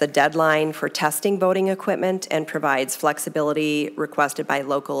 sets the deadline for testing voting equipment and provides flexibility requested by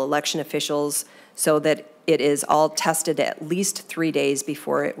local election officials so that it is all tested at least 3 days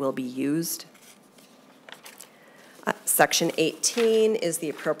before it will be used. Section 18 is the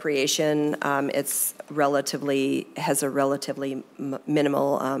appropriation. It's has a relatively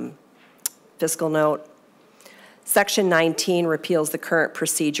minimal fiscal note. Section 19 repeals the current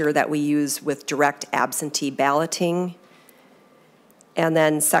procedure that we use with direct absentee balloting. And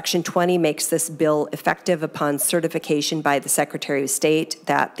then Section 20 makes this bill effective upon certification by the Secretary of State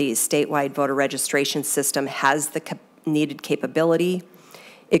that the statewide voter registration system has the needed capability.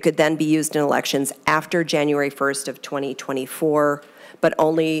 It could then be used in elections after January 1st of 2024, but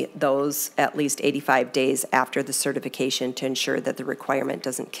only those at least 85 days after the certification to ensure that the requirement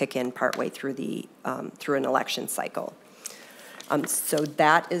doesn't kick in partway through the through an election cycle. So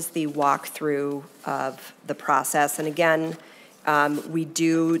that is the walkthrough of the process. And again, we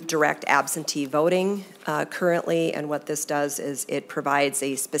do direct absentee voting currently, and what this does is it provides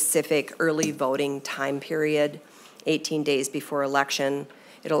a specific early voting time period, 18 days before election.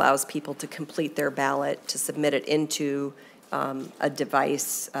 It allows people to complete their ballot, to submit it into a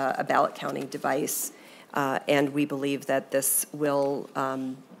device, a ballot counting device, and we believe that this will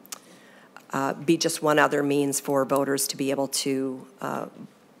be just one other means for voters to be able to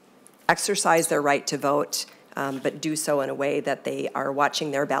exercise their right to vote, but do so in a way that they are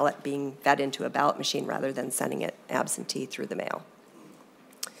watching their ballot being fed into a ballot machine rather than sending it absentee through the mail.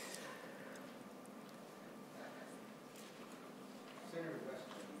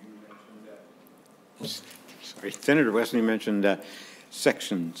 Senator Westlin, you mentioned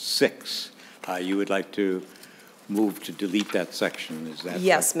Section 6. You would like to move to delete that section, is that?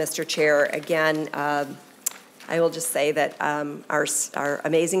 Yes, Mr. Chair. Again, I will just say that our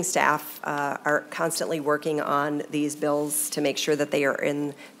amazing staff are constantly working on these bills to make sure that they are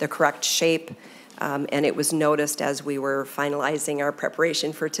in the correct shape. And it was noticed as we were finalizing our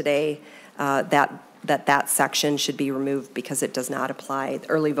preparation for today that section should be removed because it does not apply,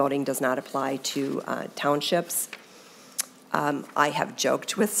 early voting does not apply to townships. I have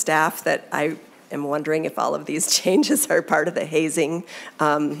joked with staff that I am wondering if all of these changes are part of the hazing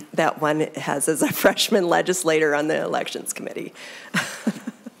that one has as a freshman legislator on the elections committee.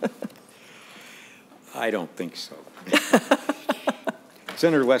 I don't think so.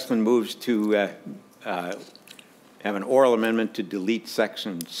 Senator Westlin moves to have an oral amendment to delete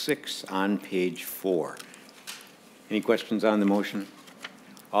Section 6 on page 4. Any questions on the motion?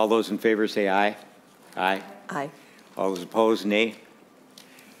 All those in favor say aye. Aye. Aye. All those opposed, nay.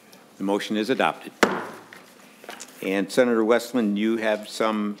 The motion is adopted. And Senator Westlin, you have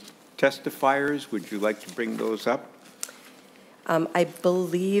some testifiers. Would you like to bring those up? I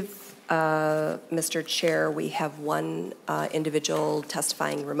believe, Mr. Chair, we have one individual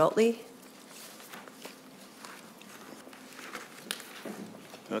testifying remotely.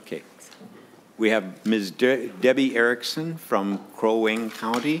 Okay. We have Ms. Debbie Erickson from Crow Wing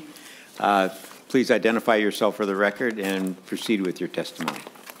County. Please identify yourself for the record and proceed with your testimony.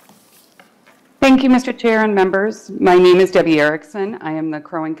 Thank you, Mr. Chair and members. My name is Debbie Erickson. I am the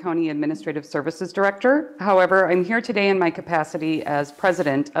Crow Wing County Administrative Services Director. However, I'm here today in my capacity as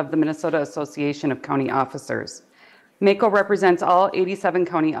President of the Minnesota Association of County Officers. MACO represents all 87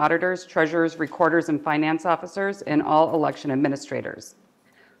 county auditors, treasurers, recorders, and finance officers, and all election administrators.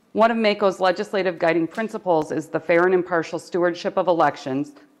 One of MACO's legislative guiding principles is the fair and impartial stewardship of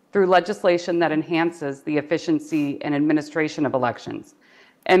elections through legislation that enhances the efficiency and administration of elections.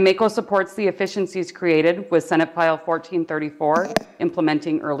 And MACO supports the efficiencies created with Senate File 1434,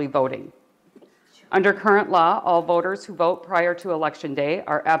 implementing early voting. Under current law, all voters who vote prior to Election Day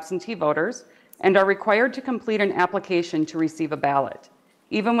are absentee voters and are required to complete an application to receive a ballot,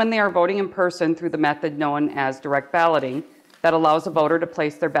 even when they are voting in person through the method known as direct balloting, that allows a voter to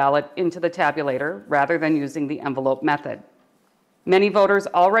place their ballot into the tabulator rather than using the envelope method. Many voters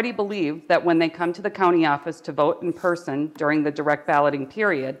already believe that when they come to the county office to vote in person during the direct balloting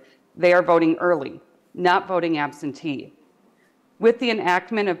period, they are voting early, not voting absentee. With the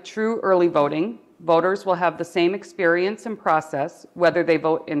enactment of true early voting, voters will have the same experience and process whether they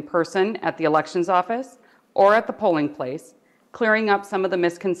vote in person at the elections office or at the polling place, clearing up some of the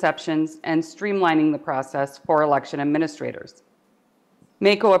misconceptions and streamlining the process for election administrators.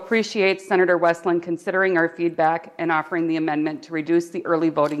 MACO appreciates Senator Westlin considering our feedback and offering the amendment to reduce the early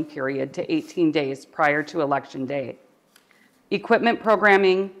voting period to 18 days prior to Election Day. Equipment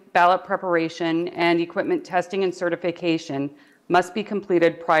programming, ballot preparation, and equipment testing and certification must be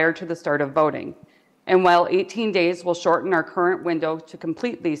completed prior to the start of voting. And while 18 days will shorten our current window to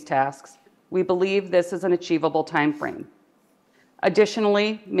complete these tasks, we believe this is an achievable timeframe.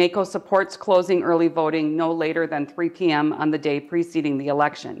 Additionally, MACO supports closing early voting no later than 3 p.m. on the day preceding the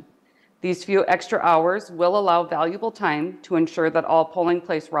election. These few extra hours will allow valuable time to ensure that all polling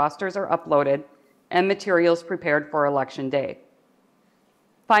place rosters are uploaded and materials prepared for Election Day.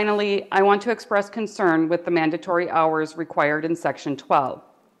 Finally, I want to express concern with the mandatory hours required in Section 12.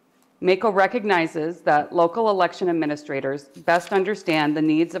 MACO recognizes that local election administrators best understand the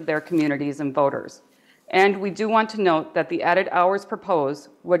needs of their communities and voters. And we do want to note that the added hours proposed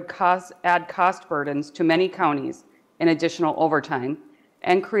would add cost burdens to many counties in additional overtime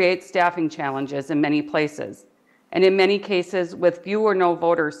and create staffing challenges in many places. and in many cases with few or no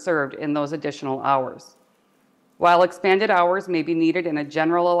voters served in those additional hours. While expanded hours may be needed in a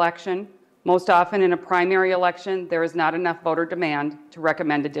general election, most often in a primary election, there is not enough voter demand to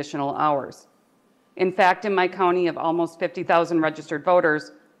recommend additional hours. In fact, in my county of almost 50,000 registered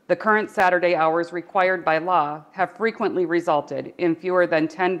voters, the current Saturday hours required by law have frequently resulted in fewer than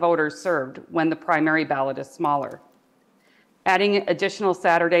 10 voters served when the primary ballot is smaller. Adding additional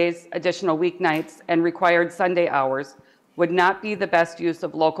Saturdays, additional weeknights, and required Sunday hours would not be the best use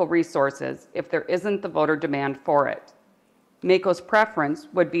of local resources if there isn't the voter demand for it. MACO's preference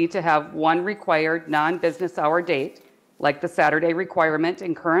would be to have one required non-business hour date, like the Saturday requirement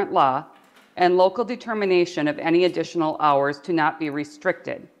in current law, and local determination of any additional hours to not be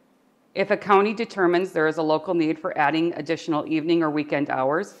restricted. If a county determines there is a local need for adding additional evening or weekend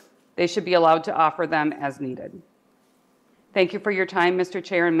hours, they should be allowed to offer them as needed. Thank you for your time, Mr.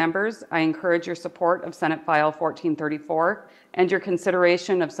 Chair and members. I encourage your support of Senate File 1434 and your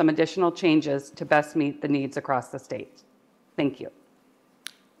consideration of some additional changes to best meet the needs across the state. Thank you.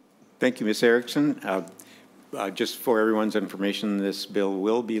 Thank you, Ms. Erickson. Just for everyone's information, this bill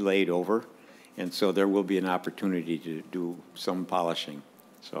will be laid over, and so there will be an opportunity to do some polishing.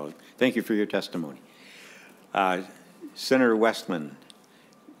 So thank you for your testimony. Senator Westlin,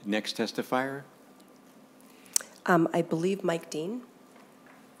 next testifier. I believe Mike Dean.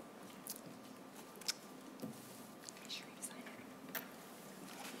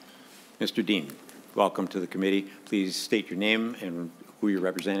 Mr. Dean, welcome to the committee. Please state your name and who you're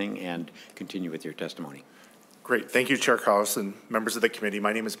representing and continue with your testimony. Great. Thank you, Chair Carlos and members of the committee.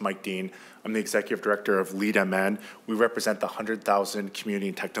 My name is Mike Dean. I'm the Executive Director of LEAD MN. We represent the 100,000 community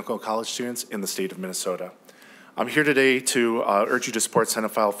and technical college students in the state of Minnesota. I'm here today to urge you to support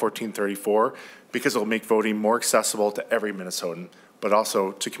Senate File 1434 because it will make voting more accessible to every Minnesotan, but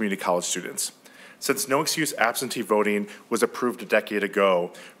also to community college students. Since no excuse absentee voting was approved a decade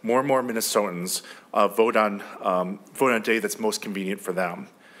ago, more and more Minnesotans vote on a day that's most convenient for them.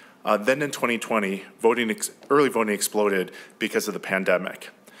 Then in 2020, early voting exploded because of the pandemic.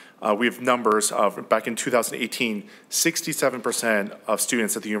 We have numbers of, back in 2018, 67% of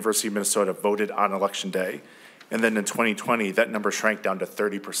students at the University of Minnesota voted on election day. And then in 2020, that number shrank down to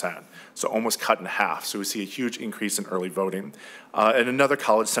 30%, so almost cut in half. So we see a huge increase in early voting. At another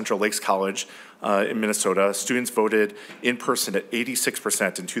college, Central Lakes College in Minnesota, students voted in person at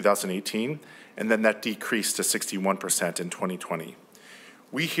 86% in 2018, and then that decreased to 61% in 2020.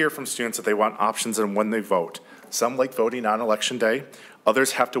 We hear from students that they want options on when they vote. Some like voting on election day.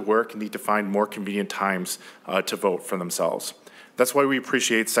 Others have to work and need to find more convenient times to vote for themselves. That's why we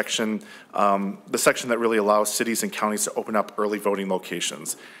appreciate the section that really allows cities and counties to open up early voting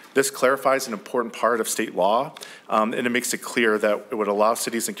locations. This clarifies an important part of state law, and it makes it clear that it would allow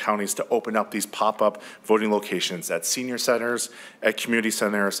cities and counties to open up these pop-up voting locations at senior centers, at community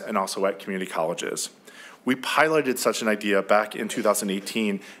centers, and also at community colleges. We piloted such an idea back in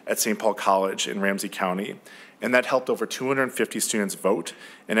 2018 at St. Paul College in Ramsey County, and that helped over 250 students vote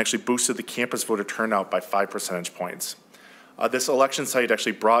and actually boosted the campus voter turnout by 5 percentage points. This election site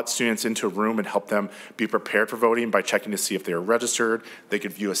actually brought students into a room and helped them be prepared for voting by checking to see if they were registered. They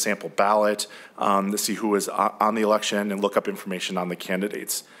could view a sample ballot to see who was on the election and look up information on the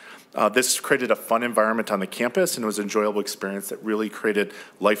candidates. This created a fun environment on the campus, and it was an enjoyable experience that really created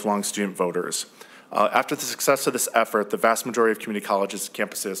lifelong student voters. After the success of this effort, the vast majority of community colleges and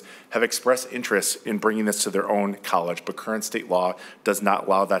campuses have expressed interest in bringing this to their own college, but current state law does not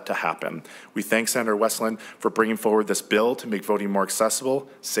allow that to happen. We thank Senator Westlin for bringing forward this bill to make voting more accessible,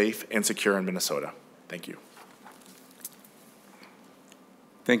 safe, and secure in Minnesota. Thank you.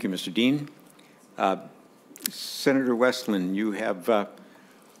 Thank you, Mr. Dean. Senator Westlin, you have the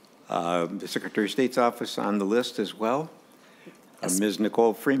Secretary of State's office on the list as well. Yes. Ms.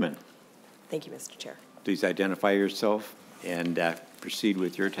 Nicole Freeman. Thank you, Mr. Chair. Please identify yourself and proceed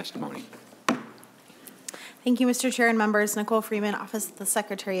with your testimony. Thank you, Mr. Chair and members. Nicole Freeman, Office of the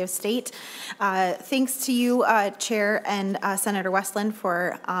Secretary of State. Thanks to you, Chair and Senator Westlin,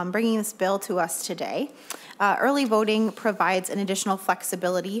 for bringing this bill to us today. Early voting provides an additional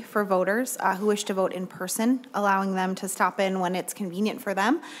flexibility for voters who wish to vote in person, allowing them to stop in when it's convenient for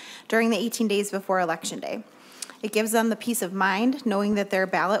them during the 18 days before Election Day. It gives them the peace of mind knowing that their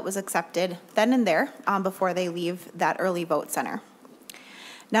ballot was accepted then and there before they leave that early vote center.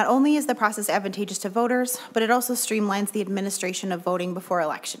 Not only is the process advantageous to voters, but it also streamlines the administration of voting before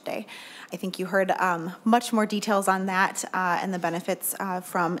Election Day. I think you heard much more details on that and the benefits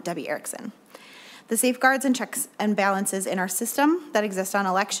from Debbie Erickson. The safeguards and checks and balances in our system that exist on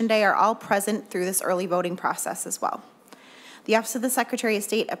Election Day are all present through this early voting process as well. The Office of the Secretary of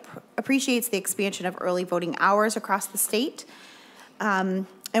State appreciates the expansion of early voting hours across the state. And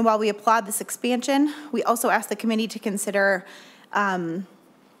while we applaud this expansion, we also ask the committee to consider going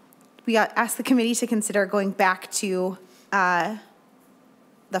back to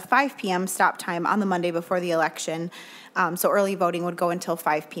the 5 p.m. stop time on the Monday before the election. So early voting would go until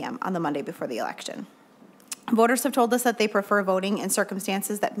 5 p.m. on the Monday before the election. Voters have told us that they prefer voting in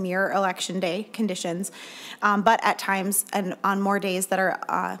circumstances that mirror election day conditions, but at times and on more days that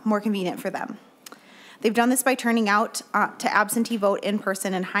are more convenient for them. They've done this by turning out to absentee vote in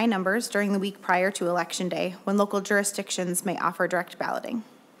person in high numbers during the week prior to Election Day, when local jurisdictions may offer direct balloting.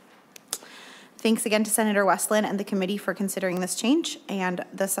 Thanks again to Senator Westlin and the committee for considering this change, and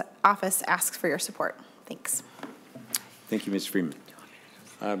this office asks for your support. Thanks. Thank you, Ms. Freeman.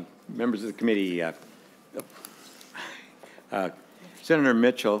 Members of the committee, Senator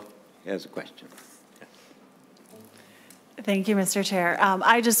Mitchell has a question. Thank you, Mr. Chair.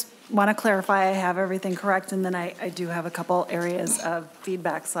 I just want to clarify I have everything correct, and then I do have a couple areas of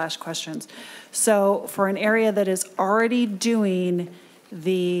feedback / questions. So for an area that is already doing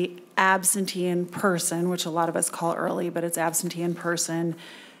the absentee in person, which a lot of us call early, but it's absentee in person,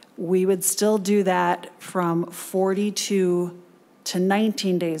 we would still do that from 42 to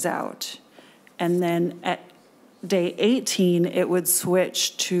 19 days out. And then at day 18, it would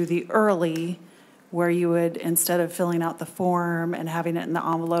switch to the early, where you would, instead of filling out the form and having it in the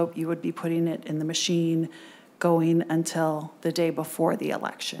envelope, you would be putting it in the machine going until the day before the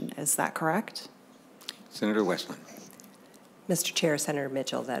election. Is that correct? Senator Westlin. Mr. Chair, Senator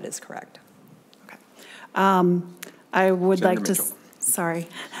Mitchell, that is correct. Okay. I would Senator like Mitchell.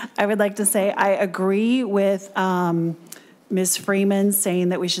 I would like to say I agree with Ms. Freeman saying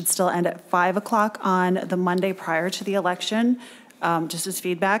that we should still end at 5 o'clock on the Monday prior to the election, just as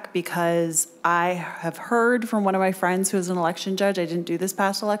feedback, because I have heard from one of my friends who is an election judge, I didn't do this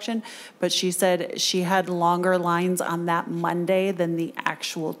past election, but she said she had longer lines on that Monday than the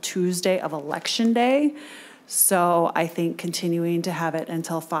actual Tuesday of Election Day. So I think continuing to have it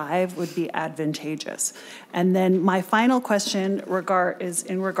until 5 would be advantageous. And then my final question is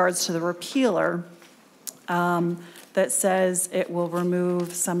in regards to the repealer that says it will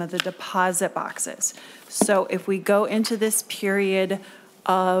remove some of the deposit boxes. So if we go into this period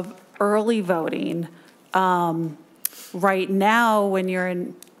of early voting, right now when you're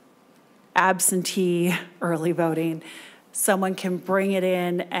in absentee early voting, someone can bring it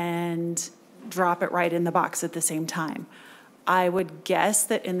in and drop it right in the box at the same time. I would guess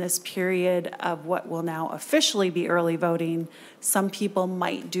that in this period of what will now officially be early voting, some people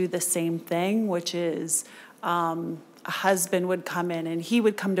might do the same thing, which is a husband would come in and he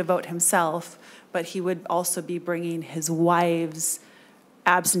would come to vote himself, but he would also be bringing his wife's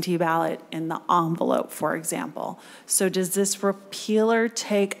absentee ballot in the envelope, for example. So does this repealer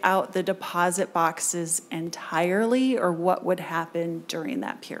take out the deposit boxes entirely, or what would happen during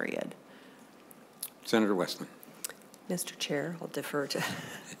that period? Senator Westlin. Mr. Chair, I'll defer to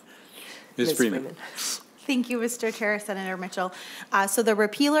Ms. Freeman. Thank you, Mr. Chair, Senator Mitchell. So the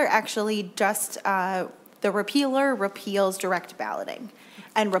repealer actually repeals direct balloting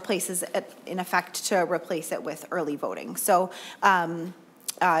and replaces it, in effect, to replace it with early voting. So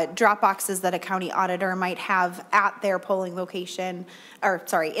drop boxes that a county auditor might have at their polling location, or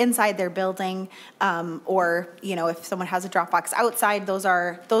sorry, inside their building, or if someone has a drop box outside, those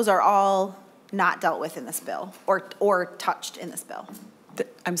are all not dealt with in this bill or touched in this bill.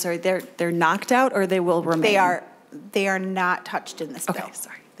 I'm sorry, they're knocked out, or they will remain? They are not touched in this bill. Okay,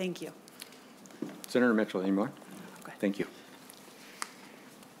 sorry. Thank you. Senator Mitchell, any more? Okay. Thank you.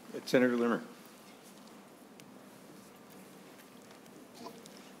 Senator Limmer.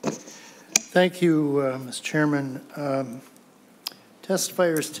 Thank you, Mr. Chairman.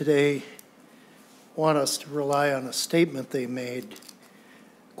 Testifiers today want us to rely on a statement they made,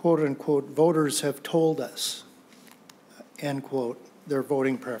 quote unquote, voters have told us, end quote, their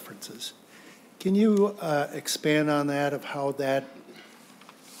voting preferences. Can you expand on that, of how that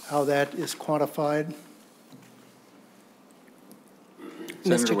is quantified?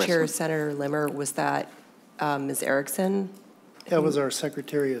 Mr. Chair, Senator Limmer, was that Ms. Erickson? That was our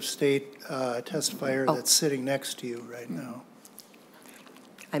Secretary of State testifier that's sitting next to you right now.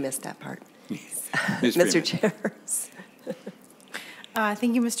 I missed that part. Mr. Chair.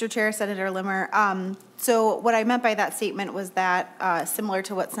 Thank you, Mr. Chair, Senator Limmer. So what I meant by that statement was that, similar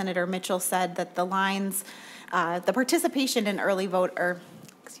to what Senator Mitchell said, that the lines, the participation in early vote, or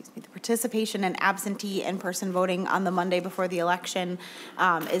the participation in absentee in-person voting on the Monday before the election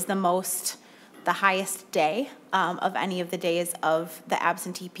is the most the highest day of any of the days of the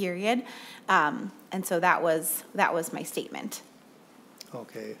absentee period. And so that was my statement.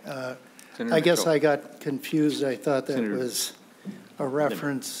 Okay. Senator I guess Mitchell. I got confused. I thought that Senator was a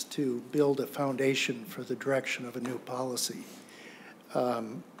reference to build a foundation for the direction of a new policy.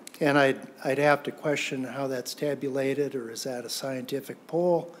 And I'd have to question how that's tabulated, or is that a scientific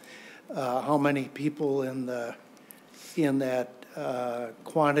poll? How many people in that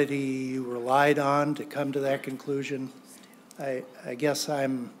quantity you relied on to come to that conclusion? I guess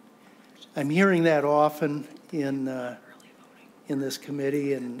I'm hearing that often in this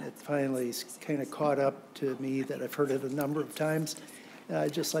committee, and it finally kind of caught up to me that I've heard it a number of times.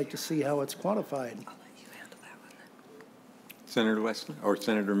 I'd just like to see how it's quantified. Senator Westlin, or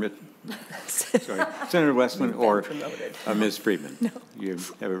Senator sorry, Senator Westlin or Ms. Friedman. No. You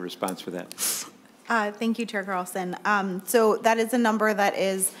have a response for that? Thank you, Chair Carlson. So that is a number that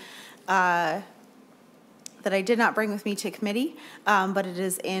is that I did not bring with me to committee, but it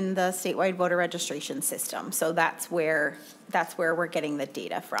is in the statewide voter registration system. So that's where we're getting the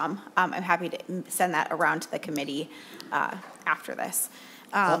data from. I'm happy to send that around to the committee after this.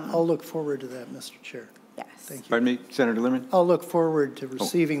 I'll look forward to that, Mr. Chair. Yes. Thank you. Pardon me, Senator Limmer? I'll look forward to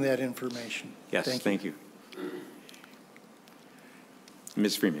receiving that information. Yes, thank you.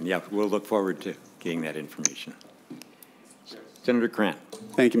 Ms. Freeman, yeah, we'll look forward to getting that information. Senator Krant.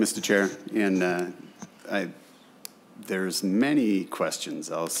 Thank you, Mr. Chair. And there's many questions.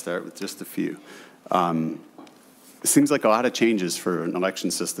 I'll start with just a few. It seems like a lot of changes for an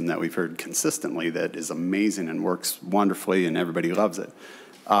election system that we've heard consistently that is amazing and works wonderfully and everybody loves it.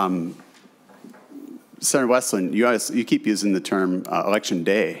 Senator Westlin, you keep using the term election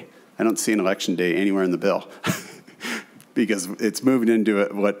day. I don't see an election day anywhere in the bill because it's moving into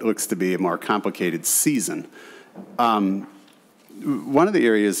what looks to be a more complicated season. One of the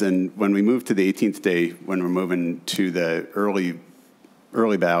areas, when we move to the 18th day, when we're moving to the early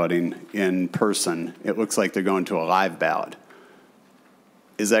balloting in person, it looks like they're going to a live ballot.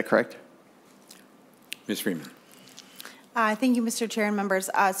 Is that correct? Ms. Freeman. Thank you, Mr. Chair and members.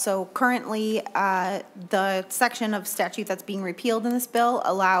 So currently, the section of statute that's being repealed in this bill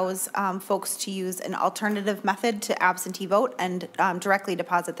allows folks to use an alternative method to absentee vote and directly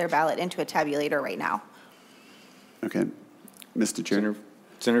deposit their ballot into a tabulator right now. Okay. Mr. Chair.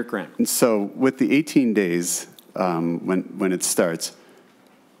 Senator Grant. And so with the 18 days when it starts,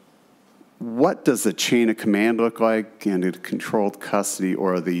 what does the chain of command look like and the controlled custody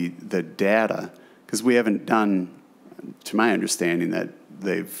or the data? Because we haven't done, to my understanding, that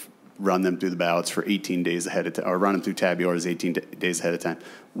they've run them through the ballots for 18 days ahead of time, or run them through tabulars 18 days ahead of time.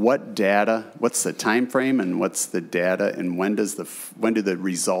 What data, what's the time frame and what's the data, and when do the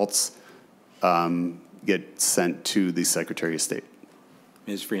results get sent to the Secretary of State?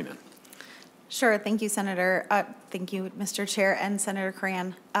 Ms. Freeman. Sure. Thank you, Senator. Thank you, Mr. Chair and Senator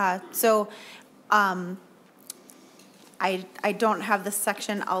Cran. I don't have this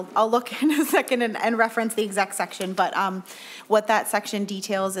section. I'll look in a second and reference the exact section, but what that section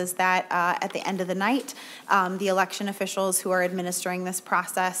details is that at the end of the night, the election officials who are administering this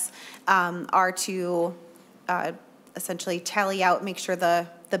process are to essentially tally out, make sure the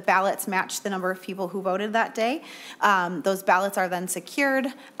ballots match the number of people who voted that day. Those ballots are then secured,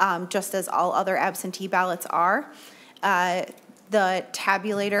 just as all other absentee ballots are. The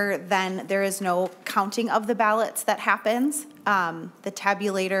tabulator, then there is no counting of the ballots that happens. The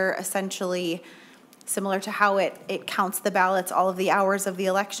tabulator essentially, similar to how it counts the ballots all of the hours of the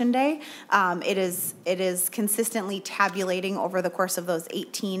election day, it is consistently tabulating over the course of those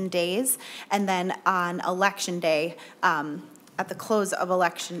 18 days. And then on election day, at the close of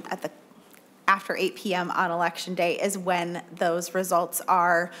election, after 8 p.m. on election day is when those results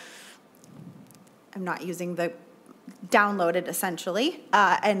are, I'm not using the downloaded essentially,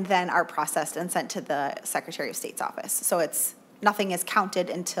 and then are processed and sent to the Secretary of State's office. So nothing is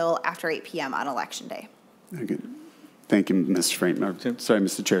counted until after 8 p.m. on election day. Okay. Thank you, Mr. Freeman. Sorry,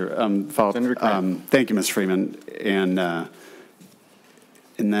 Mr. Chair. Thank you, Mr. Freeman. And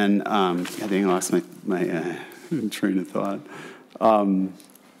then I think I lost my train of thought.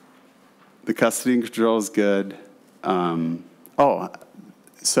 The custody and control is good.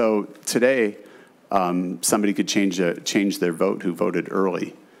 So today, somebody could change their vote who voted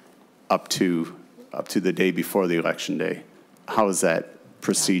early up to the day before the election day. How is that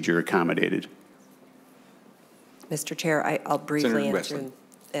procedure accommodated? Mr. Chair, I'll briefly answer,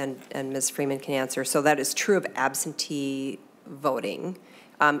 and Ms. Freeman can answer. So that is true of absentee voting.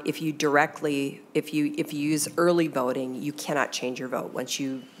 If you use early voting, you cannot change your vote. Once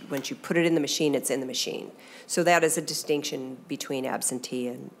you put it in the machine, it's in the machine. So that is a distinction between absentee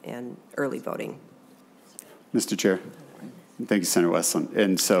and early voting. Mr. Chair. Thank you, Senator Westlin.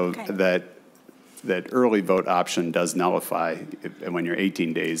 And so that early vote option does nullify when you're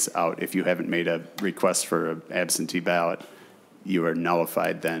 18 days out. If you haven't made a request for an absentee ballot, you are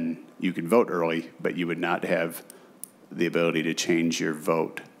nullified. Then you can vote early, but you would not have the ability to change your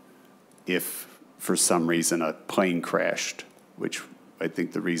vote if for some reason a plane crashed, which I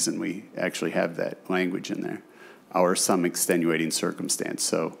think the reason we actually have that language in there, or some extenuating circumstance.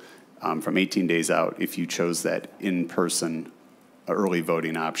 So from 18 days out, if you chose that in-person early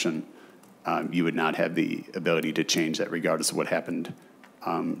voting option, you would not have the ability to change that regardless of what happened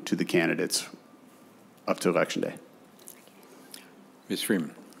to the candidates up to Election Day. Ms.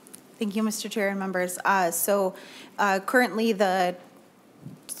 Freeman. Thank you, Mr. Chair and members. Currently, the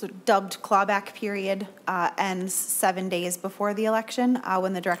dubbed clawback period ends 7 days before the election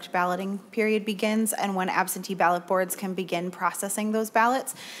when the direct balloting period begins and when absentee ballot boards can begin processing those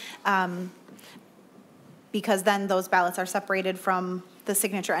ballots. Because then those ballots are separated from the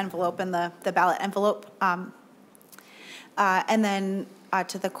signature envelope and the ballot envelope. And then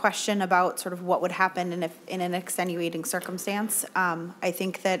to the question about sort of what would happen in an extenuating circumstance, I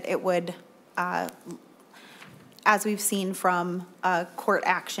think that it would, as we've seen from court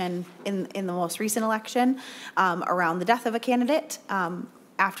action in the most recent election around the death of a candidate,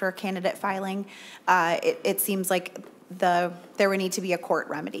 after a candidate filing, it seems like there would need to be a court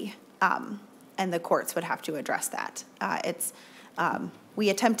remedy, and the courts would have to address that. We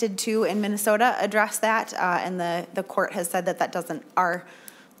attempted to, in Minnesota, address that, and the court has said that doesn't, our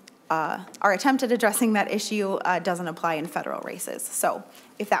attempt at addressing that issue doesn't apply in federal races. So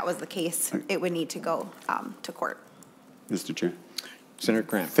if that was the case, it would need to go to court. Mr. Chair. Senator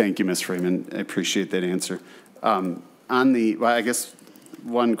Grant. Thank you, Ms. Freeman. I appreciate that answer. Well, I guess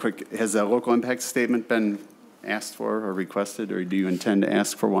one quick, has a local impact statement been asked for or requested, or do you intend to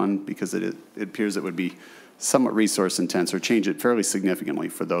ask for one? Because it appears it would be somewhat resource intense or change it fairly significantly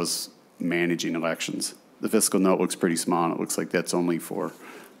for those managing elections. The fiscal note looks pretty small, and it looks like that's only for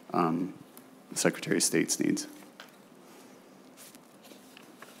the Secretary of State's needs.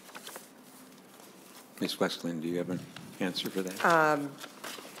 Ms. Westlin, do you have an answer for that?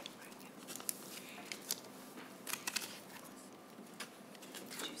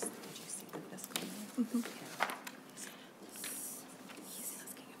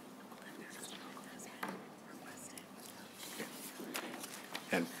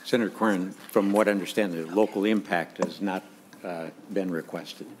 And Senator Corrin, from what I understand, the local impact has not been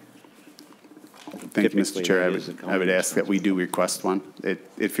requested. Thank you, Mr. Chair. I would ask that we do request one.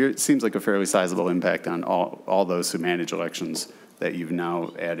 It seems like a fairly sizable impact on all those who manage elections that you've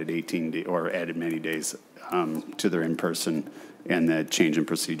now added 18 or added many days to their in-person and the change in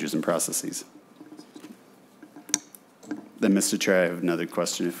procedures and processes. Then, Mr. Chair, I have another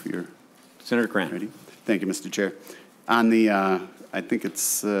question if you're Senator Grant. Ready? Thank you, Mr. Chair. On the, I think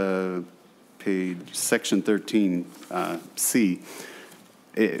it's page section 13C,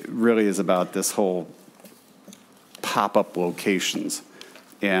 it really is about this whole pop-up locations.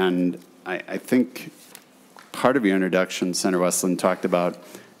 And I think part of your introduction, Senator Westlin, talked about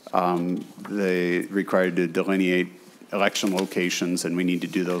the required to delineate election locations, and we need to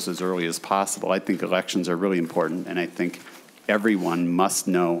do those as early as possible. I think elections are really important, and I think everyone must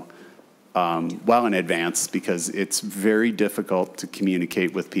know well in advance, because it's very difficult to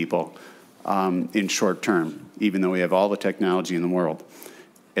communicate with people in short term, even though we have all the technology in the world.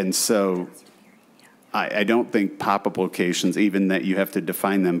 And so I don't think pop-up locations, even that you have to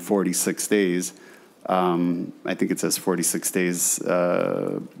define them 46 days, I think it says 46 days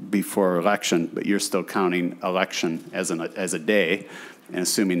before election, but you're still counting election as a day, and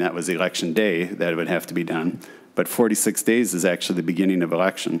assuming that was election day, that would have to be done. But 46 days is actually the beginning of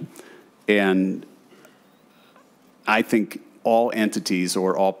election. And I think all entities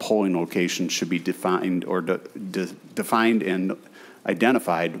or all polling locations should be defined or defined and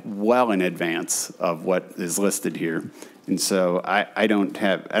identified well in advance of what is listed here. And so I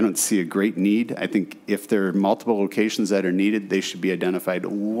don't see a great need. I think if there are multiple locations that are needed, they should be identified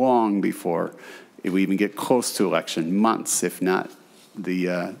long before we even get close to election, months, if not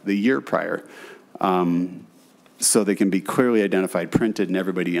the year prior. So they can be clearly identified, printed, and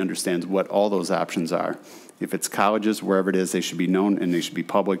everybody understands what all those options are. If it's colleges, wherever it is, they should be known, and they should be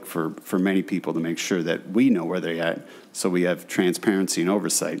public for many people to make sure that we know where they're at, so we have transparency and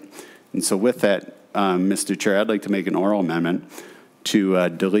oversight. And so with that, Mr. Chair, I'd like to make an oral amendment to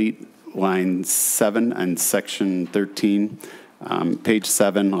delete line 7 on section 13, Page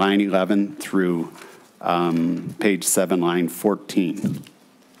 7, line 11 through page 7, line 14.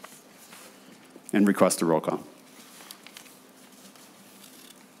 And request a roll call.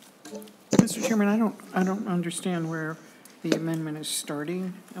 Mr. Chairman, I don't understand where the amendment is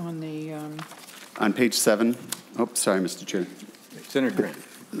starting on the. On page 7, oh, sorry, Mr. Chair. Senator Grant.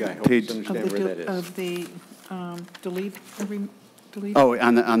 Yeah, I hope Page- you understand where that is. Of the delete. Oh,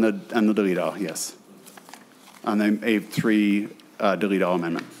 on the delete all, yes. On the A3 delete all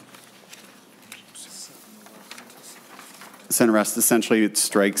amendment. Center rest, essentially it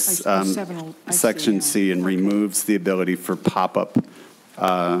strikes I see, section yeah. C and removes the ability for pop-up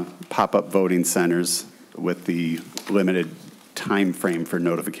voting centers with the limited time frame for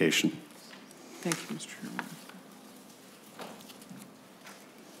notification. Thank you, Mr. Chairman.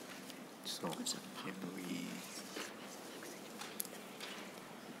 So,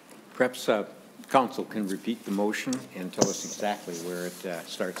 perhaps council can repeat the motion and tell us exactly where it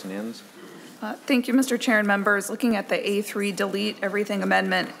starts and ends. Thank you, Mr. Chair and members. Looking at the A3 delete everything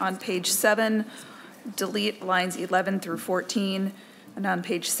amendment on page 7, delete lines 11 through 14. And on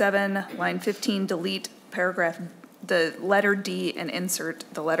page 7, line 15, delete paragraph, the letter D and insert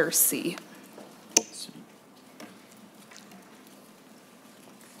the letter C.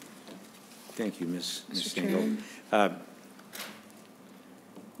 Thank you, Ms. Mr. Stengel. Chairman.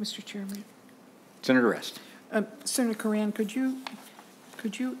 Mr. Chairman. Senator Rest. Senator Coran, could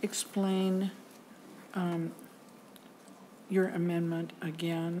you explain your amendment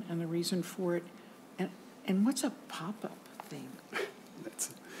again and the reason for it? And what's a pop-up thing?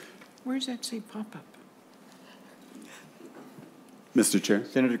 Where does that say pop-up? Mr. Chair?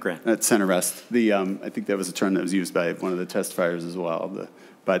 Senator Grant. At center rest. I think that was a term that was used by one of the testifiers as well.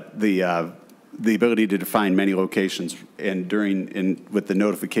 But the ability to define many locations, and with the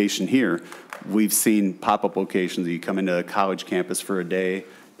notification here, we've seen pop-up locations that you come into a college campus for a day,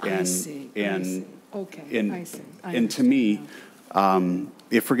 and I see. Okay, I see. And to me,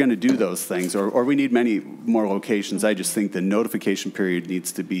 if we're going to do those things, or we need many more locations, I just think the notification period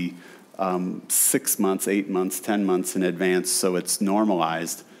needs to be 6 months, 8 months, 10 months in advance, so it's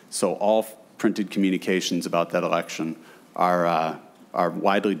normalized, so all printed communications about that election are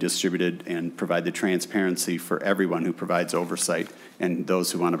widely distributed and provide the transparency for everyone who provides oversight and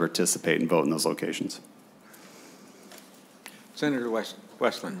those who want to participate and vote in those locations. Senator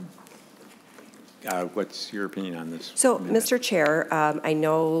Westlin, what's your opinion on this? So, amendment? Mr. Chair, I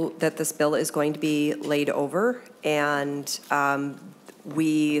know that this bill is going to be laid over, and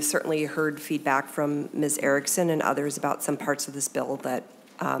we certainly heard feedback from Ms. Erickson and others about some parts of this bill that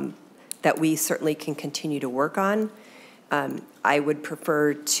that we certainly can continue to work on. I would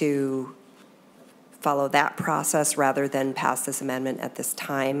prefer to follow that process rather than pass this amendment at this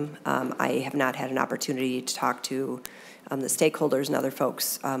time. I have not had an opportunity to talk to the stakeholders and other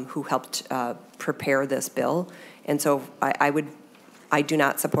folks who helped prepare this bill. And so I do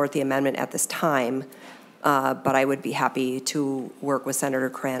not support the amendment at this time, but I would be happy to work with Senator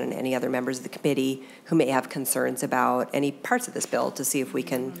Cran and any other members of the committee who may have concerns about any parts of this bill to see if we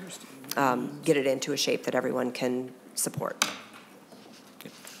can get it into a shape that everyone can support. Okay.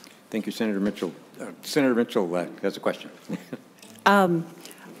 Thank you, Senator Mitchell. Senator Mitchell has a question.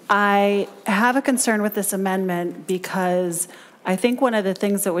 I have a concern with this amendment because I think one of the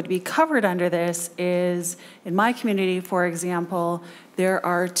things that would be covered under this is, in my community, for example, there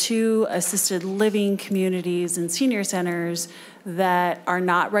are 2 assisted living communities and senior centers that are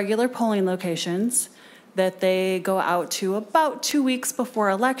not regular polling locations, that they go out to about 2 weeks before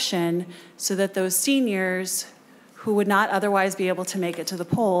election so that those seniors who would not otherwise be able to make it to the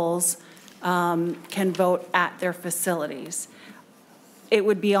polls can vote at their facilities. It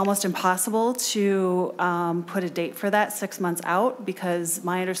would be almost impossible to put a date for that 6 months out, because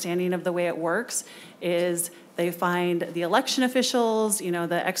my understanding of the way it works is they find the election officials, you know,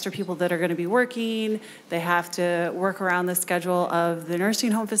 the extra people that are going to be working. They have to work around the schedule of the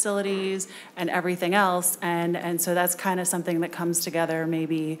nursing home facilities and everything else. And so that's kind of something that comes together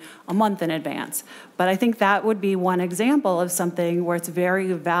maybe a month in advance. But I think that would be one example of something where it's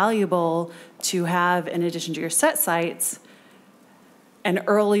very valuable to have, in addition to your set sites, an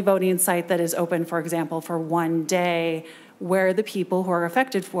early voting site that is open, for example, for one day, where the people who are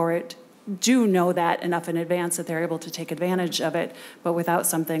affected for it do know that enough in advance that they're able to take advantage of it, but without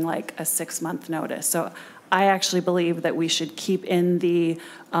something like a 6-month notice. So I actually believe that we should keep in the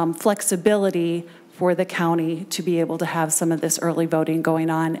flexibility for the county to be able to have some of this early voting going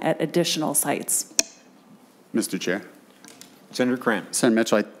on at additional sites. Mr. Chair. Senator Cran. Senator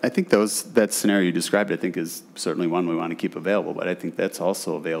Mitchell, I think that scenario you described, I think, is certainly one we want to keep available, but I think that's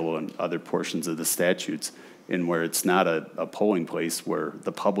also available in other portions of the statutes. and where it's not a polling place where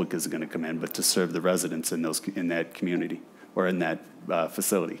the public is going to come in, but to serve the residents in that community or in that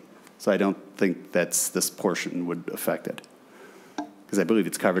facility. So I don't think this portion would affect it, because I believe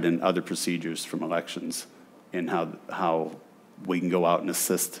it's covered in other procedures from elections and how we can go out and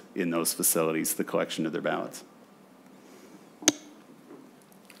assist in those facilities, the collection of their ballots.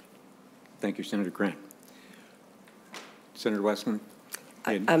 Thank you, Senator Grant. Senator Westlin?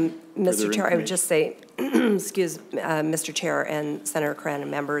 Mr. Chair, I would just say, excuse Mr. Chair and Senator Cran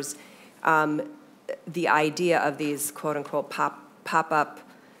and members, the idea of these quote-unquote pop-up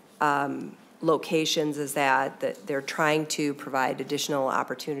locations is that they're trying to provide additional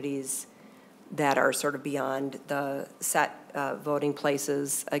opportunities that are sort of beyond the set voting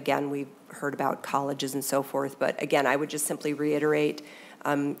places. Again, we've heard about colleges and so forth, but again, I would just simply reiterate,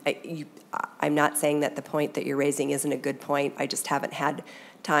 I'm not saying that the point that you're raising isn't a good point. I just haven't had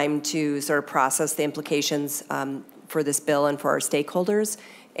time to sort of process the implications for this bill and for our stakeholders.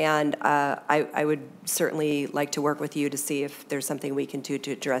 And I would certainly like to work with you to see if there's something we can do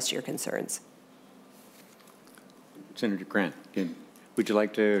to address your concerns. Senator Grant, would you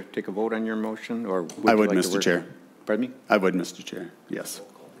like to take a vote on your motion, or would I would, you like Mr. Chair. Pardon me? I would, Mr. Chair. Yes.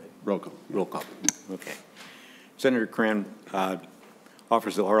 Roll call. Roll call. Okay. Senator Cran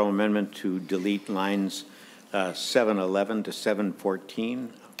offers the oral amendment to delete lines 711 to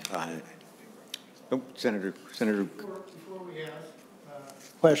 714. Senator. Before we ask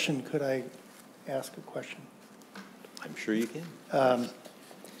a question, could I ask a question? I'm sure you can.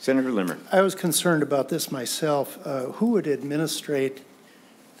 Senator Limmer. I was concerned about this myself. Who would administrate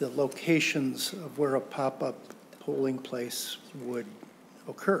the locations of where a pop-up polling place would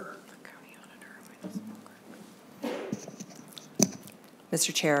occur?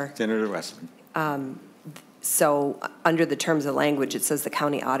 Mr. Chair. Senator Westlin. So under the terms of language, it says the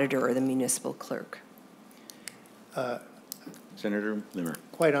county auditor or the municipal clerk. Senator Limmer.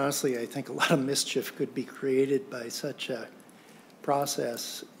 Quite honestly, I think a lot of mischief could be created by such a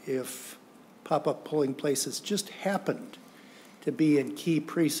process if pop-up polling places just happened to be in key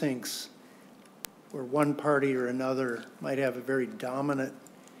precincts where one party or another might have a very dominant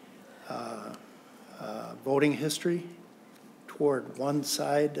voting history toward one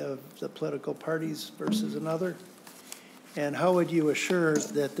side of the political parties versus another. And how would you assure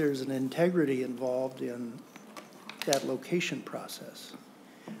that there's an integrity involved in that location process?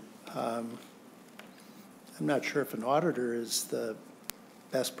 I'm not sure if an auditor is the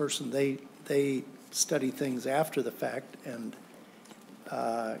best person. They study things after the fact, and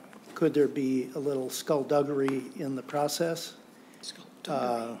could there be a little skullduggery in the process?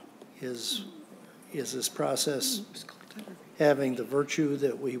 Is this process having the virtue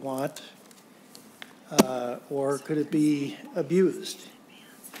that we want, or could it be abused?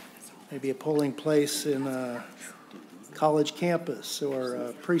 Maybe a polling place in a college campus or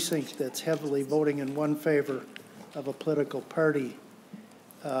a precinct that's heavily voting in one favor of a political party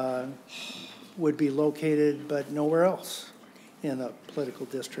would be located but nowhere else in a political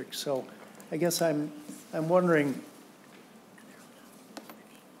district. So I guess I'm wondering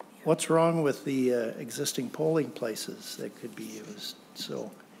what's wrong with the existing polling places that could be used.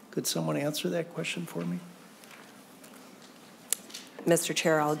 So could someone answer that question for me? Mr.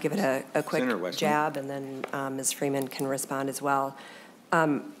 Chair, I'll give it a quick jab, and then Ms. Freeman can respond as well.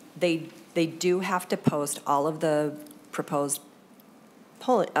 They do have to post all of the proposed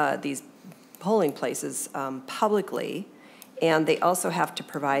these polling places publicly, and they also have to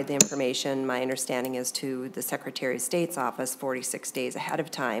provide the information, my understanding is, to the Secretary of State's office 46 days ahead of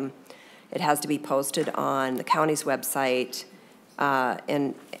time. It has to be posted on the county's website,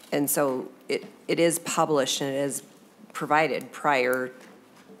 and so it is published and it is provided prior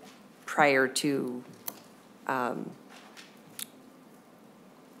to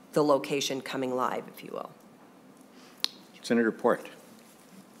the location coming live, if you will. Senator Port.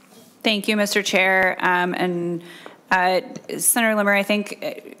 Thank you, Mr. Chair. Senator Limmer, I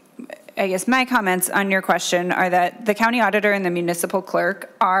guess my comments on your question are that the county auditor and the municipal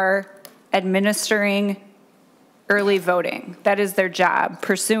clerk are administering early voting. That is their job,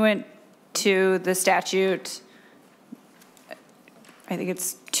 pursuant to the statute. I think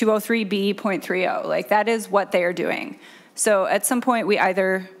it's 203B.30. Like, that is what they are doing. So at some point, we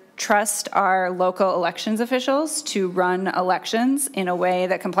either trust our local elections officials to run elections in a way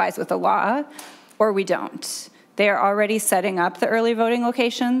that complies with the law, or we don't. They are already setting up the early voting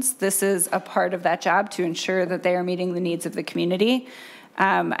locations. This is a part of that job to ensure that they are meeting the needs of the community.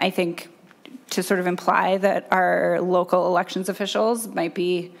 I think to sort of imply that our local elections officials might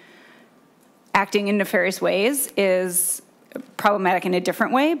be acting in nefarious ways is problematic in a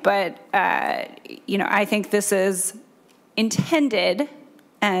different way, but, you know, I think this is intended,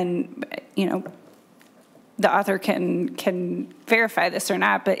 and, you know, the author can verify this or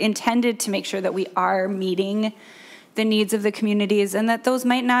not, but intended to make sure that we are meeting the needs of the communities, and that those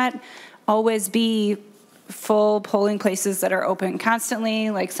might not always be full polling places that are open constantly,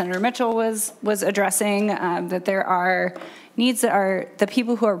 like Senator Mitchell was addressing, that there are needs that are the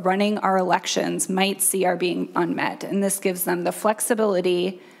people who are running our elections might see are being unmet. And this gives them the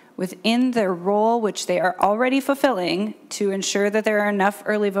flexibility within their role, which they are already fulfilling, to ensure that there are enough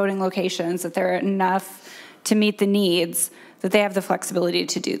early voting locations, that there are enough to meet the needs, that they have the flexibility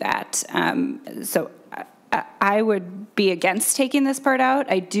to do that. So I would be against taking this part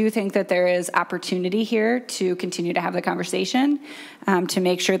out. I do think that there is opportunity here to continue to have the conversation, to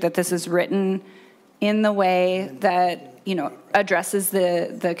make sure that this is written in the way that, you know, addresses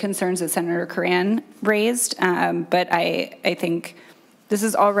the concerns that Senator Curran raised. But I think this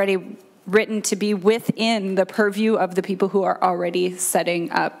is already written to be within the purview of the people who are already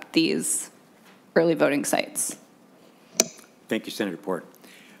setting up these early voting sites. Thank you, Senator Port.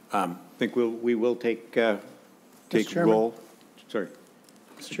 I think we will take Chairman, roll. Sorry.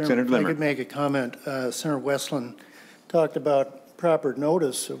 Mr. Chairman, Senator if Limmer. I could make a comment. Senator Westlin talked about proper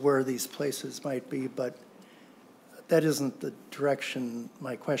notice of where these places might be, but that isn't the direction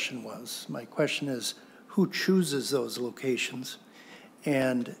my question was. My question is, who chooses those locations?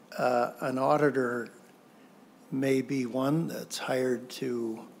 And an auditor may be one that's hired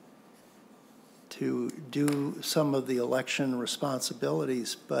to do some of the election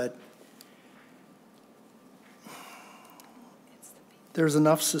responsibilities, but there's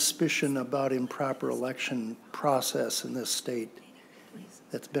enough suspicion about improper election process in this state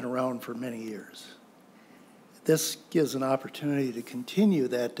that's been around for many years. This gives an opportunity to continue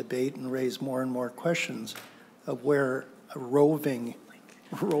that debate and raise more and more questions of where a rolling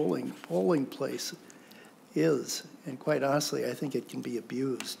polling place is. And quite honestly, I think it can be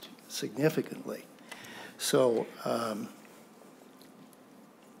abused significantly. So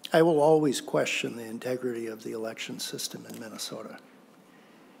I will always question the integrity of the election system in Minnesota,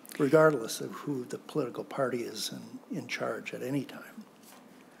 regardless of who the political party is in charge at any time.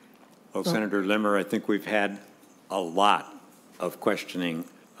 Well, Senator Limmer, I think we've had a lot of questioning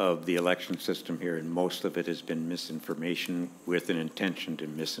of the election system here, and most of it has been misinformation with an intention to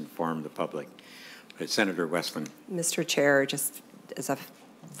misinform the public. But Senator Westlin. Mr. Chair, just as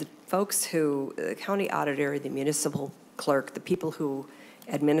the folks who, the county auditor, the municipal clerk, the people who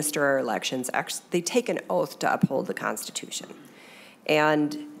administer our elections, actually, they take an oath to uphold the Constitution.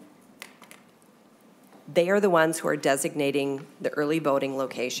 And they are the ones who are designating the early voting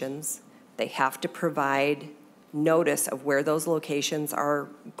locations. They have to provide notice of where those locations are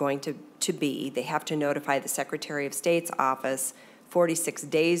going to be. They have to notify the Secretary of State's office 46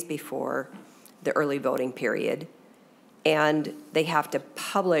 days before the early voting period. And they have to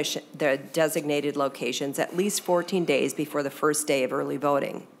publish their designated locations at least 14 days before the first day of early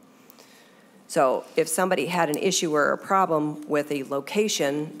voting. So if somebody had an issue or a problem with a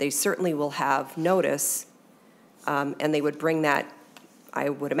location, they certainly will have notice, and they would bring that, I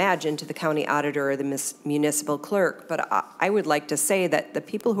would imagine, to the county auditor or the municipal clerk. But I would like to say that the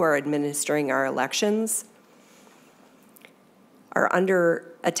people who are administering our elections are under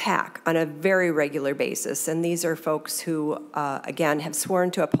attack on a very regular basis. And these are folks who, again, have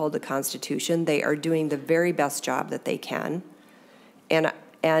sworn to uphold the Constitution. They are doing the very best job that they can. And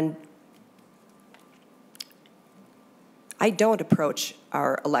I don't approach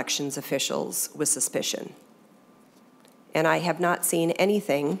our elections officials with suspicion. And I have not seen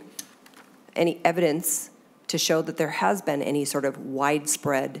anything, any evidence to show that there has been any sort of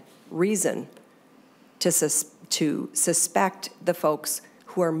widespread reason to suspect the folks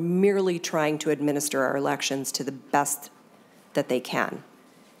who are merely trying to administer our elections to the best that they can,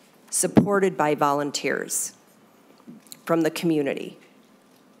 supported by volunteers from the community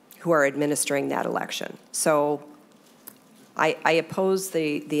who are administering that election. So I oppose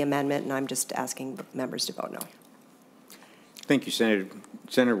the amendment, and I'm just asking members to vote no. Thank you, Senator.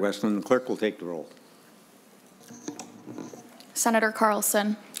 Senator Westlin. The clerk will take the roll. Senator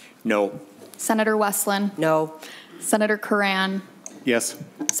Carlson. No. Senator Westlin. No. Senator Curran. Yes.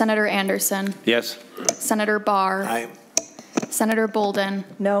 Senator Anderson. Yes. Senator Barr. Aye. Senator Bolden.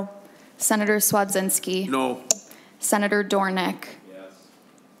 No. Senator Swabzinski. No. Senator Dornick. Yes.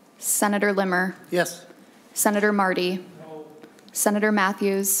 Senator Limmer. Yes. Senator Marty. No. Senator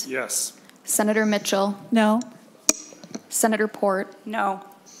Matthews. Yes. Senator Mitchell. No. Senator Port. No.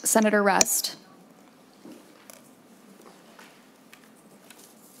 Senator Rest.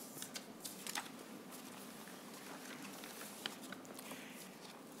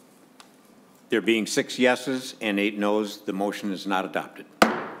 There being 6 yeses and 8 noes, the motion is not adopted.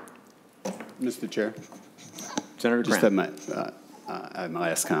 Mr. Chair. Senator Just Grant. have my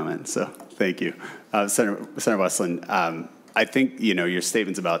last comment, so thank you. Senator Westlin, I think, your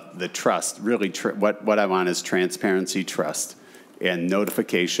statements about the trust, really what I want is transparency, trust, and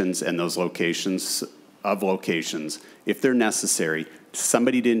notifications and those locations, if they're necessary.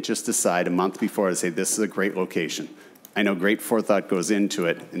 Somebody didn't just decide a month before to say, this is a great location. I know great forethought goes into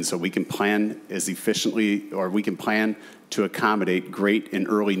it, and so we can plan as efficiently, or we can plan to accommodate great and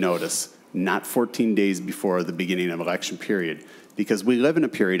early notice, not 14 days before the beginning of election period. Because we live in a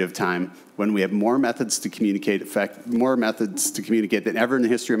period of time when we have more methods to communicate than ever in the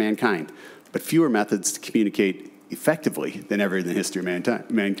history of mankind, but fewer methods to communicate effectively than ever in the history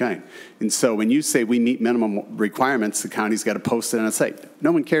of mankind. And so when you say we meet minimum requirements, the county's got to post it on a site.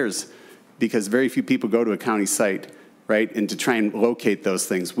 No one cares, because very few people go to a county site, right? And to try and locate those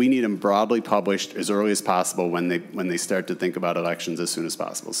things, we need them broadly published as early as possible when they start to think about elections as soon as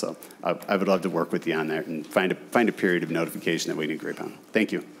possible. So I would love to work with you on that and find a period of notification that we can agree upon.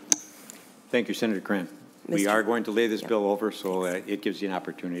 Thank you. Thank you, Senator Grant. We are going to lay this bill over, so it gives you an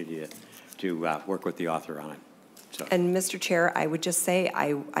opportunity to work with the author on it. So. And Mr. Chair, I would just say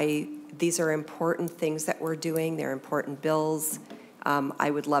these are important things that we're doing. They're important bills. I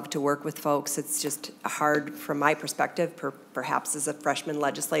would love to work with folks. It's just hard from my perspective, perhaps as a freshman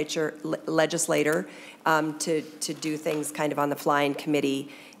legislator, to do things kind of on the fly in committee.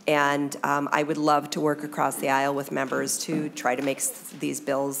 And I would love to work across the aisle with members to try to make these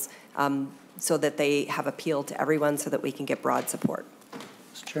bills so that they have appeal to everyone, so that we can get broad support.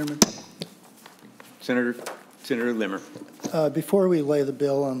 Mr. Chairman. Senator Limmer. Before we lay the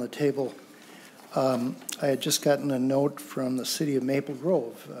bill on the table, I had just gotten a note from the city of Maple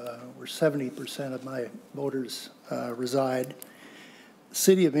Grove, where 70% of my voters reside. The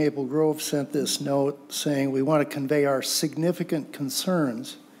city of Maple Grove sent this note saying, we want to convey our significant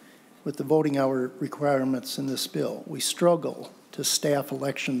concerns with the voting hour requirements in this bill. We struggle to staff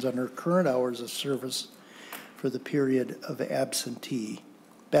elections under current hours of service for the period of absentee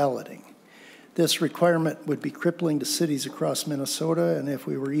balloting. This requirement would be crippling to cities across Minnesota, and if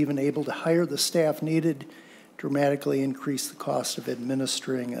we were even able to hire the staff needed, dramatically increase the cost of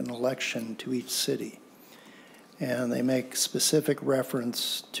administering an election to each city. And they make specific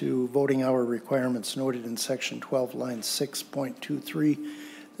reference to voting hour requirements noted in section 12, line 6.23.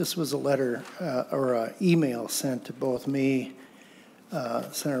 This was a letter or an email sent to both me,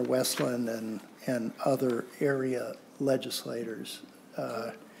 Senator Westlin, and other area legislators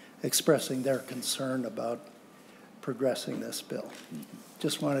expressing their concern about progressing this bill.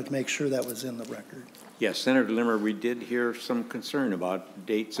 Just wanted to make sure that was in the record. Yes, Senator Limmer, we did hear some concern about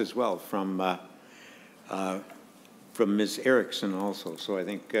dates as well from Ms. Erickson also. So I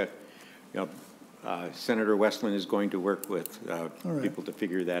think Senator Westlin is going to work with people to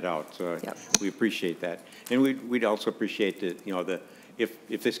figure that out. So we appreciate that, and we'd also appreciate that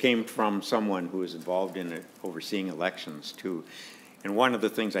if this came from someone who is involved in overseeing elections too. And one of the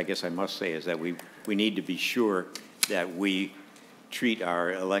things I guess I must say is that we need to be sure that we treat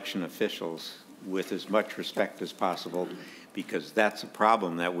our election officials with as much respect as possible, because that's a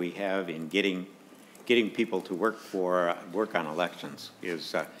problem that we have in getting people to work on elections,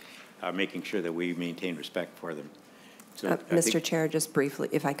 is making sure that we maintain respect for them. So Mr. Chair, just briefly,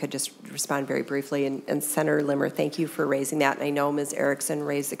 if I could just respond very briefly, and Senator Limmer, thank you for raising that. And I know Ms. Erickson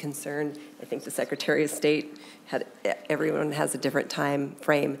raised a concern. I think the Secretary of State everyone has a different time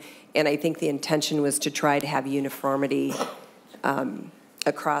frame, and I think the intention was to try to have uniformity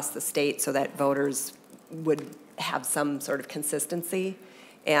across the state so that voters would have some sort of consistency.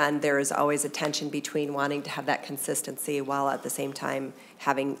 And there is always a tension between wanting to have that consistency while at the same time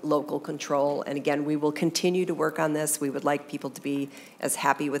having local control. And again, we will continue to work on this. We would like people to be as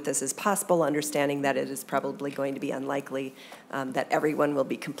happy with this as possible, understanding that it is probably going to be unlikely that everyone will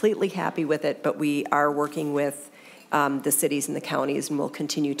be completely happy with it, but we are working with the cities and the counties, and we'll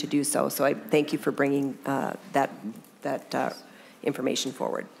continue to do so. So I thank you for bringing that information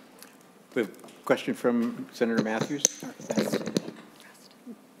forward. We have a question from Senator Matthews.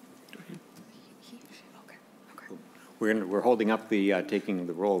 We're holding up the taking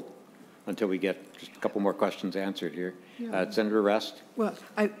the roll until we get just a couple more questions answered here. Yeah. Senator Rest. Well,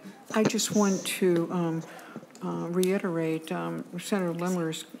 I just want to reiterate Senator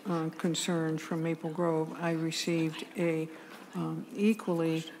Limmer's concerns from Maple Grove. I received a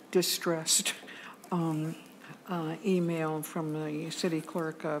equally distressed email from the city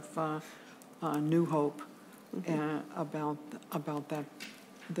clerk of New Hope about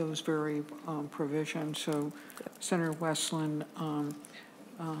those very provisions. So Senator Westlin,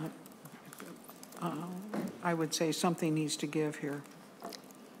 I would say something needs to give here.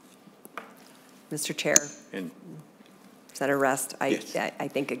 Mr. Chair. And Senator Rest, I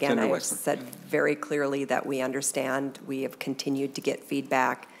think, again, Senator I have Westlin. said very clearly that we understand. We have continued to get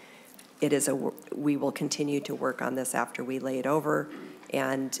feedback. We will continue to work on this after we lay it over,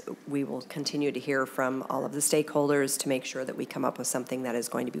 and we will continue to hear from all of the stakeholders to make sure that we come up with something that is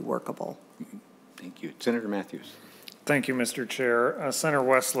going to be workable. Thank you. Senator Matthews. Thank you, Mr. Chair. Senator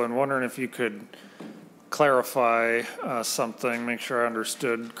Westlin, wondering if you could clarify something, make sure I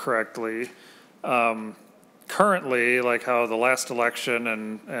understood correctly. Currently, like how the last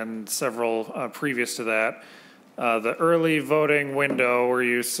election and several previous to that, the early voting window where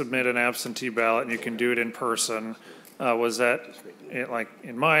you submit an absentee ballot and you can do it in person, was that like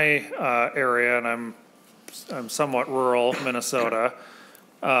in my area, and I'm somewhat rural Minnesota,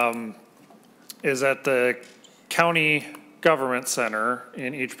 is at the county government center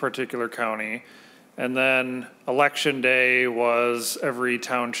in each particular county. And then election day was every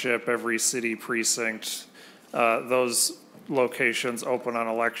township, every city precinct, those locations open on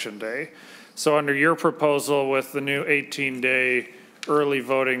election day. So under your proposal with the new 18-day early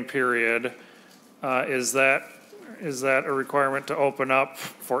voting period, is that a requirement to open up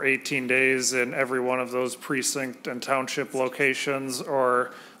for 18 days in every one of those precinct and township locations,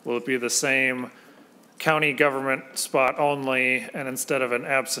 or will it be the same county government spot only, and instead of an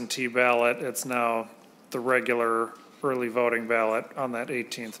absentee ballot, it's now the regular early voting ballot on that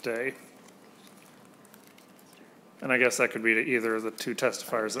 18th day? And I guess that could be to either of the two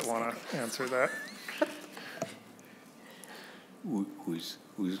testifiers that want to answer that. Who's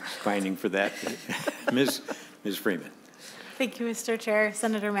finding for that? Ms. Freeman. Thank you, Mr. Chair.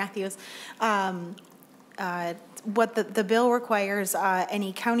 Senator Matthews. What the bill requires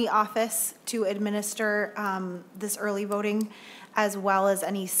any county office to administer this early voting, as well as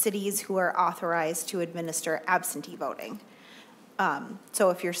any cities who are authorized to administer absentee voting. So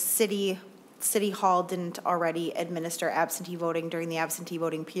if your city hall didn't already administer absentee voting during the absentee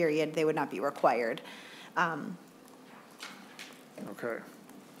voting period, they would not be required. Okay.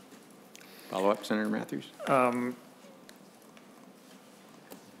 Follow up, Senator Matthews.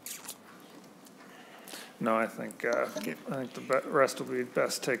 No, I think the rest will be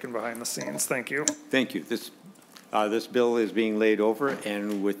best taken behind the scenes. Thank you. Thank you. This bill is being laid over,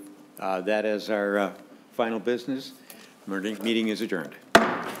 and with that as our final business, meeting is adjourned.